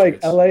 they have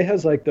Patriots. LA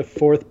has the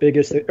fourth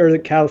biggest, or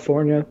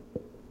California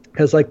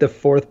has the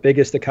fourth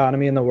biggest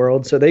economy in the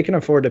world, so they can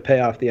afford to pay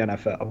off the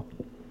NFL.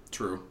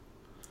 True.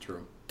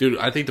 Dude,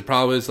 I think the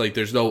problem is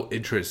there's no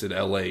interest in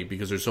LA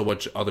because there's so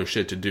much other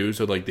shit to do.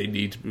 So they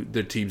need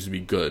their teams to be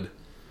good.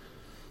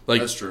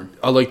 That's true.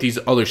 Unlike these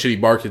other shitty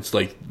markets,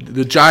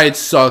 the Giants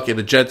suck and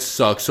the Jets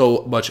suck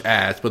so much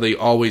ass, but they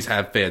always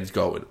have fans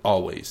going,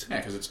 always. Yeah,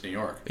 because it's New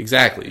York.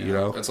 Exactly,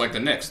 It's like the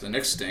Knicks. The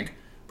Knicks stink,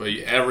 but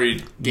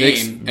every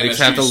game, Knicks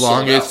have the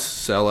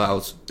longest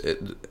sellouts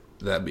in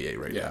the NBA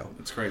right now. Yeah,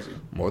 it's crazy.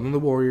 More than the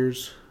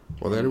Warriors,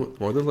 more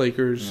than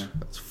Lakers. Yeah.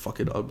 That's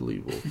fucking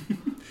unbelievable.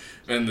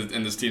 And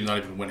this team's not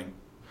even winning.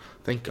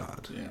 Thank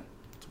God. Yeah,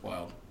 it's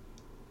wild.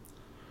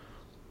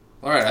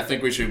 All right, I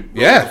think we should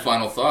go with the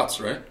final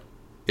thoughts, right?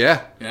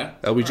 Yeah. Yeah?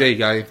 LBJ, you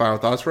got any final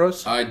thoughts for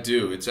us? I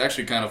do. It's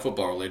actually kind of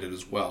football related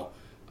as well.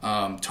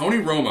 Tony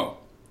Romo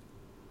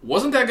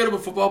wasn't that good of a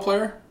football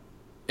player,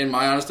 in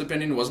my honest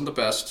opinion. Wasn't the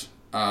best.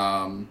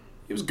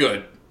 He was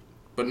good,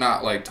 but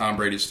not like Tom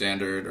Brady's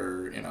standard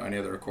or any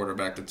other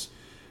quarterback that's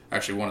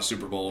actually won a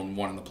Super Bowl and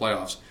won in the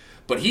playoffs.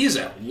 But he's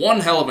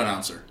one hell of an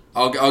announcer.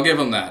 I'll give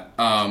him that.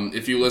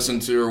 If you listen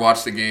to or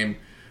watch the game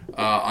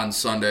on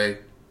Sunday,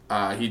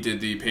 he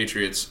did the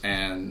Patriots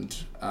and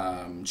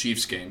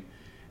Chiefs game.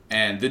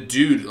 And the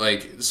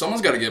dude,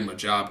 someone's got to give him a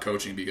job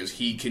coaching because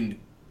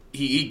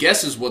he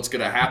guesses what's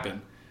going to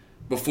happen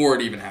before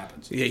it even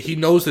happens. Yeah, he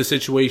knows the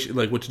situation,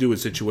 what to do in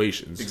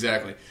situations.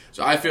 Exactly.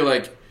 So I feel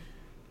like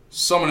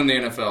someone in the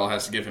NFL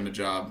has to give him a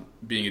job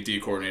being a D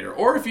coordinator.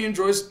 Or if he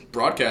enjoys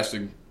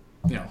broadcasting,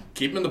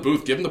 keep him in the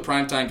booth, give him the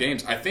primetime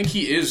games. I think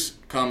he is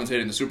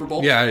commentating the Super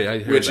Bowl. Yeah, I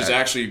heard which that. is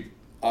actually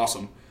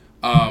awesome.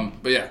 But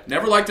yeah,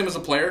 never liked him as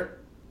a player,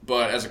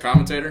 but as a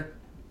commentator,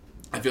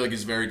 I feel like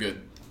he's very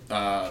good.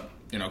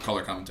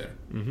 Color commentator.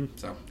 Mm-hmm.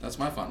 So that's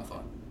my final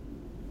thought.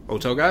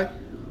 Hotel Guy?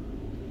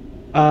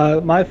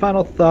 My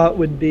final thought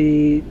would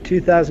be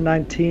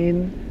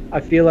 2019. I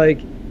feel like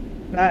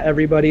not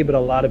everybody, but a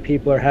lot of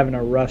people are having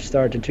a rough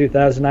start to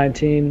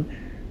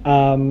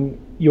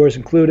 2019, yours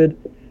included.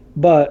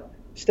 But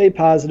stay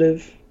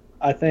positive.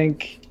 I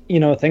think,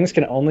 things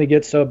can only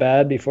get so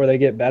bad before they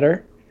get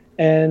better.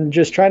 and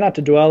just try not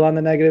to dwell on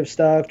the negative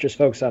stuff. Just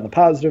focus on the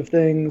positive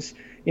things.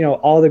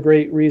 All the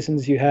great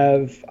reasons you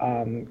have.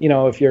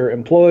 If you're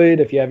employed,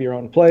 if you have your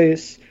own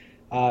place,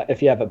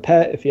 if you have a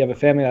pet, if you have a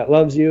family that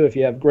loves you, if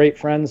you have great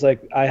friends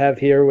like I have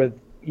here with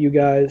you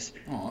guys,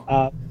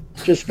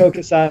 just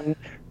focus on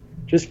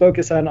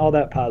all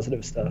that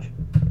positive stuff.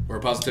 We're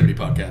a positivity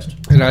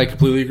podcast. And I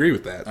completely agree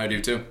with that. I do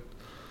too.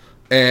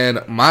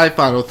 And my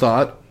final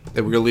thought,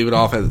 and we're going to leave it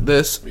off as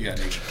this, We got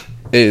Nate.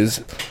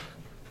 is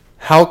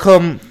how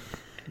come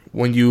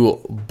when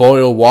you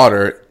boil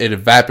water, it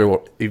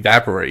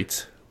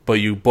evaporates, but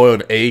you boil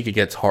an egg, it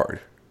gets hard?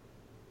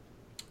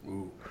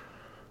 Ooh.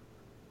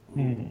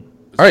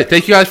 All right,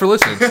 thank you guys for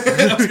listening. I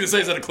was going to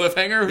say, is that a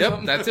cliffhanger or Yep,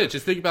 something? that's it.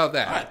 Just think about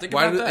that. All right, think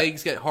Why about do that.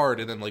 eggs get hard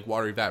and then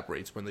water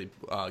evaporates when they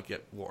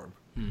get warm?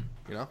 You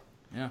know?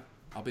 Yeah,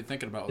 I'll be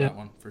thinking about Yeah. that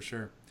one for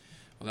sure.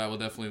 Well, that will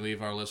definitely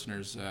leave our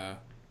listeners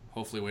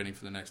hopefully waiting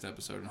for the next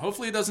episode. And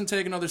hopefully it doesn't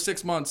take another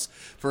 6 months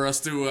for us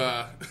to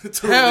Hell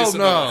release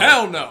no. another.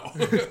 Hell no.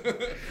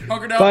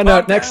 Hunker Down Find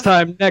out Podcast. next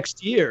time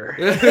next year.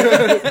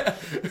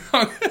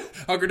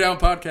 Hunker Down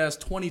Podcast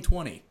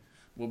 2020.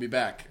 We'll be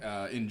back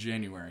in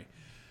January.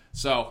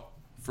 So,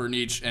 for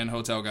Nietzsche and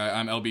Hotel Guy,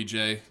 I'm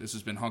LBJ. This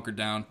has been Hunker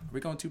Down. Are we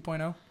going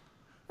 2.0?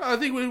 I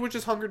think we're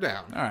just hunker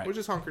down. All right. We're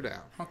just hunker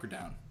down. Hunker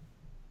Down.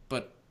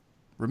 But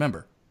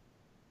remember,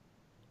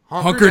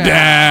 Hunker Hunker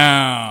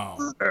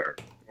Down.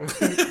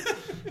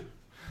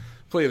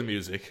 Play the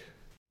music.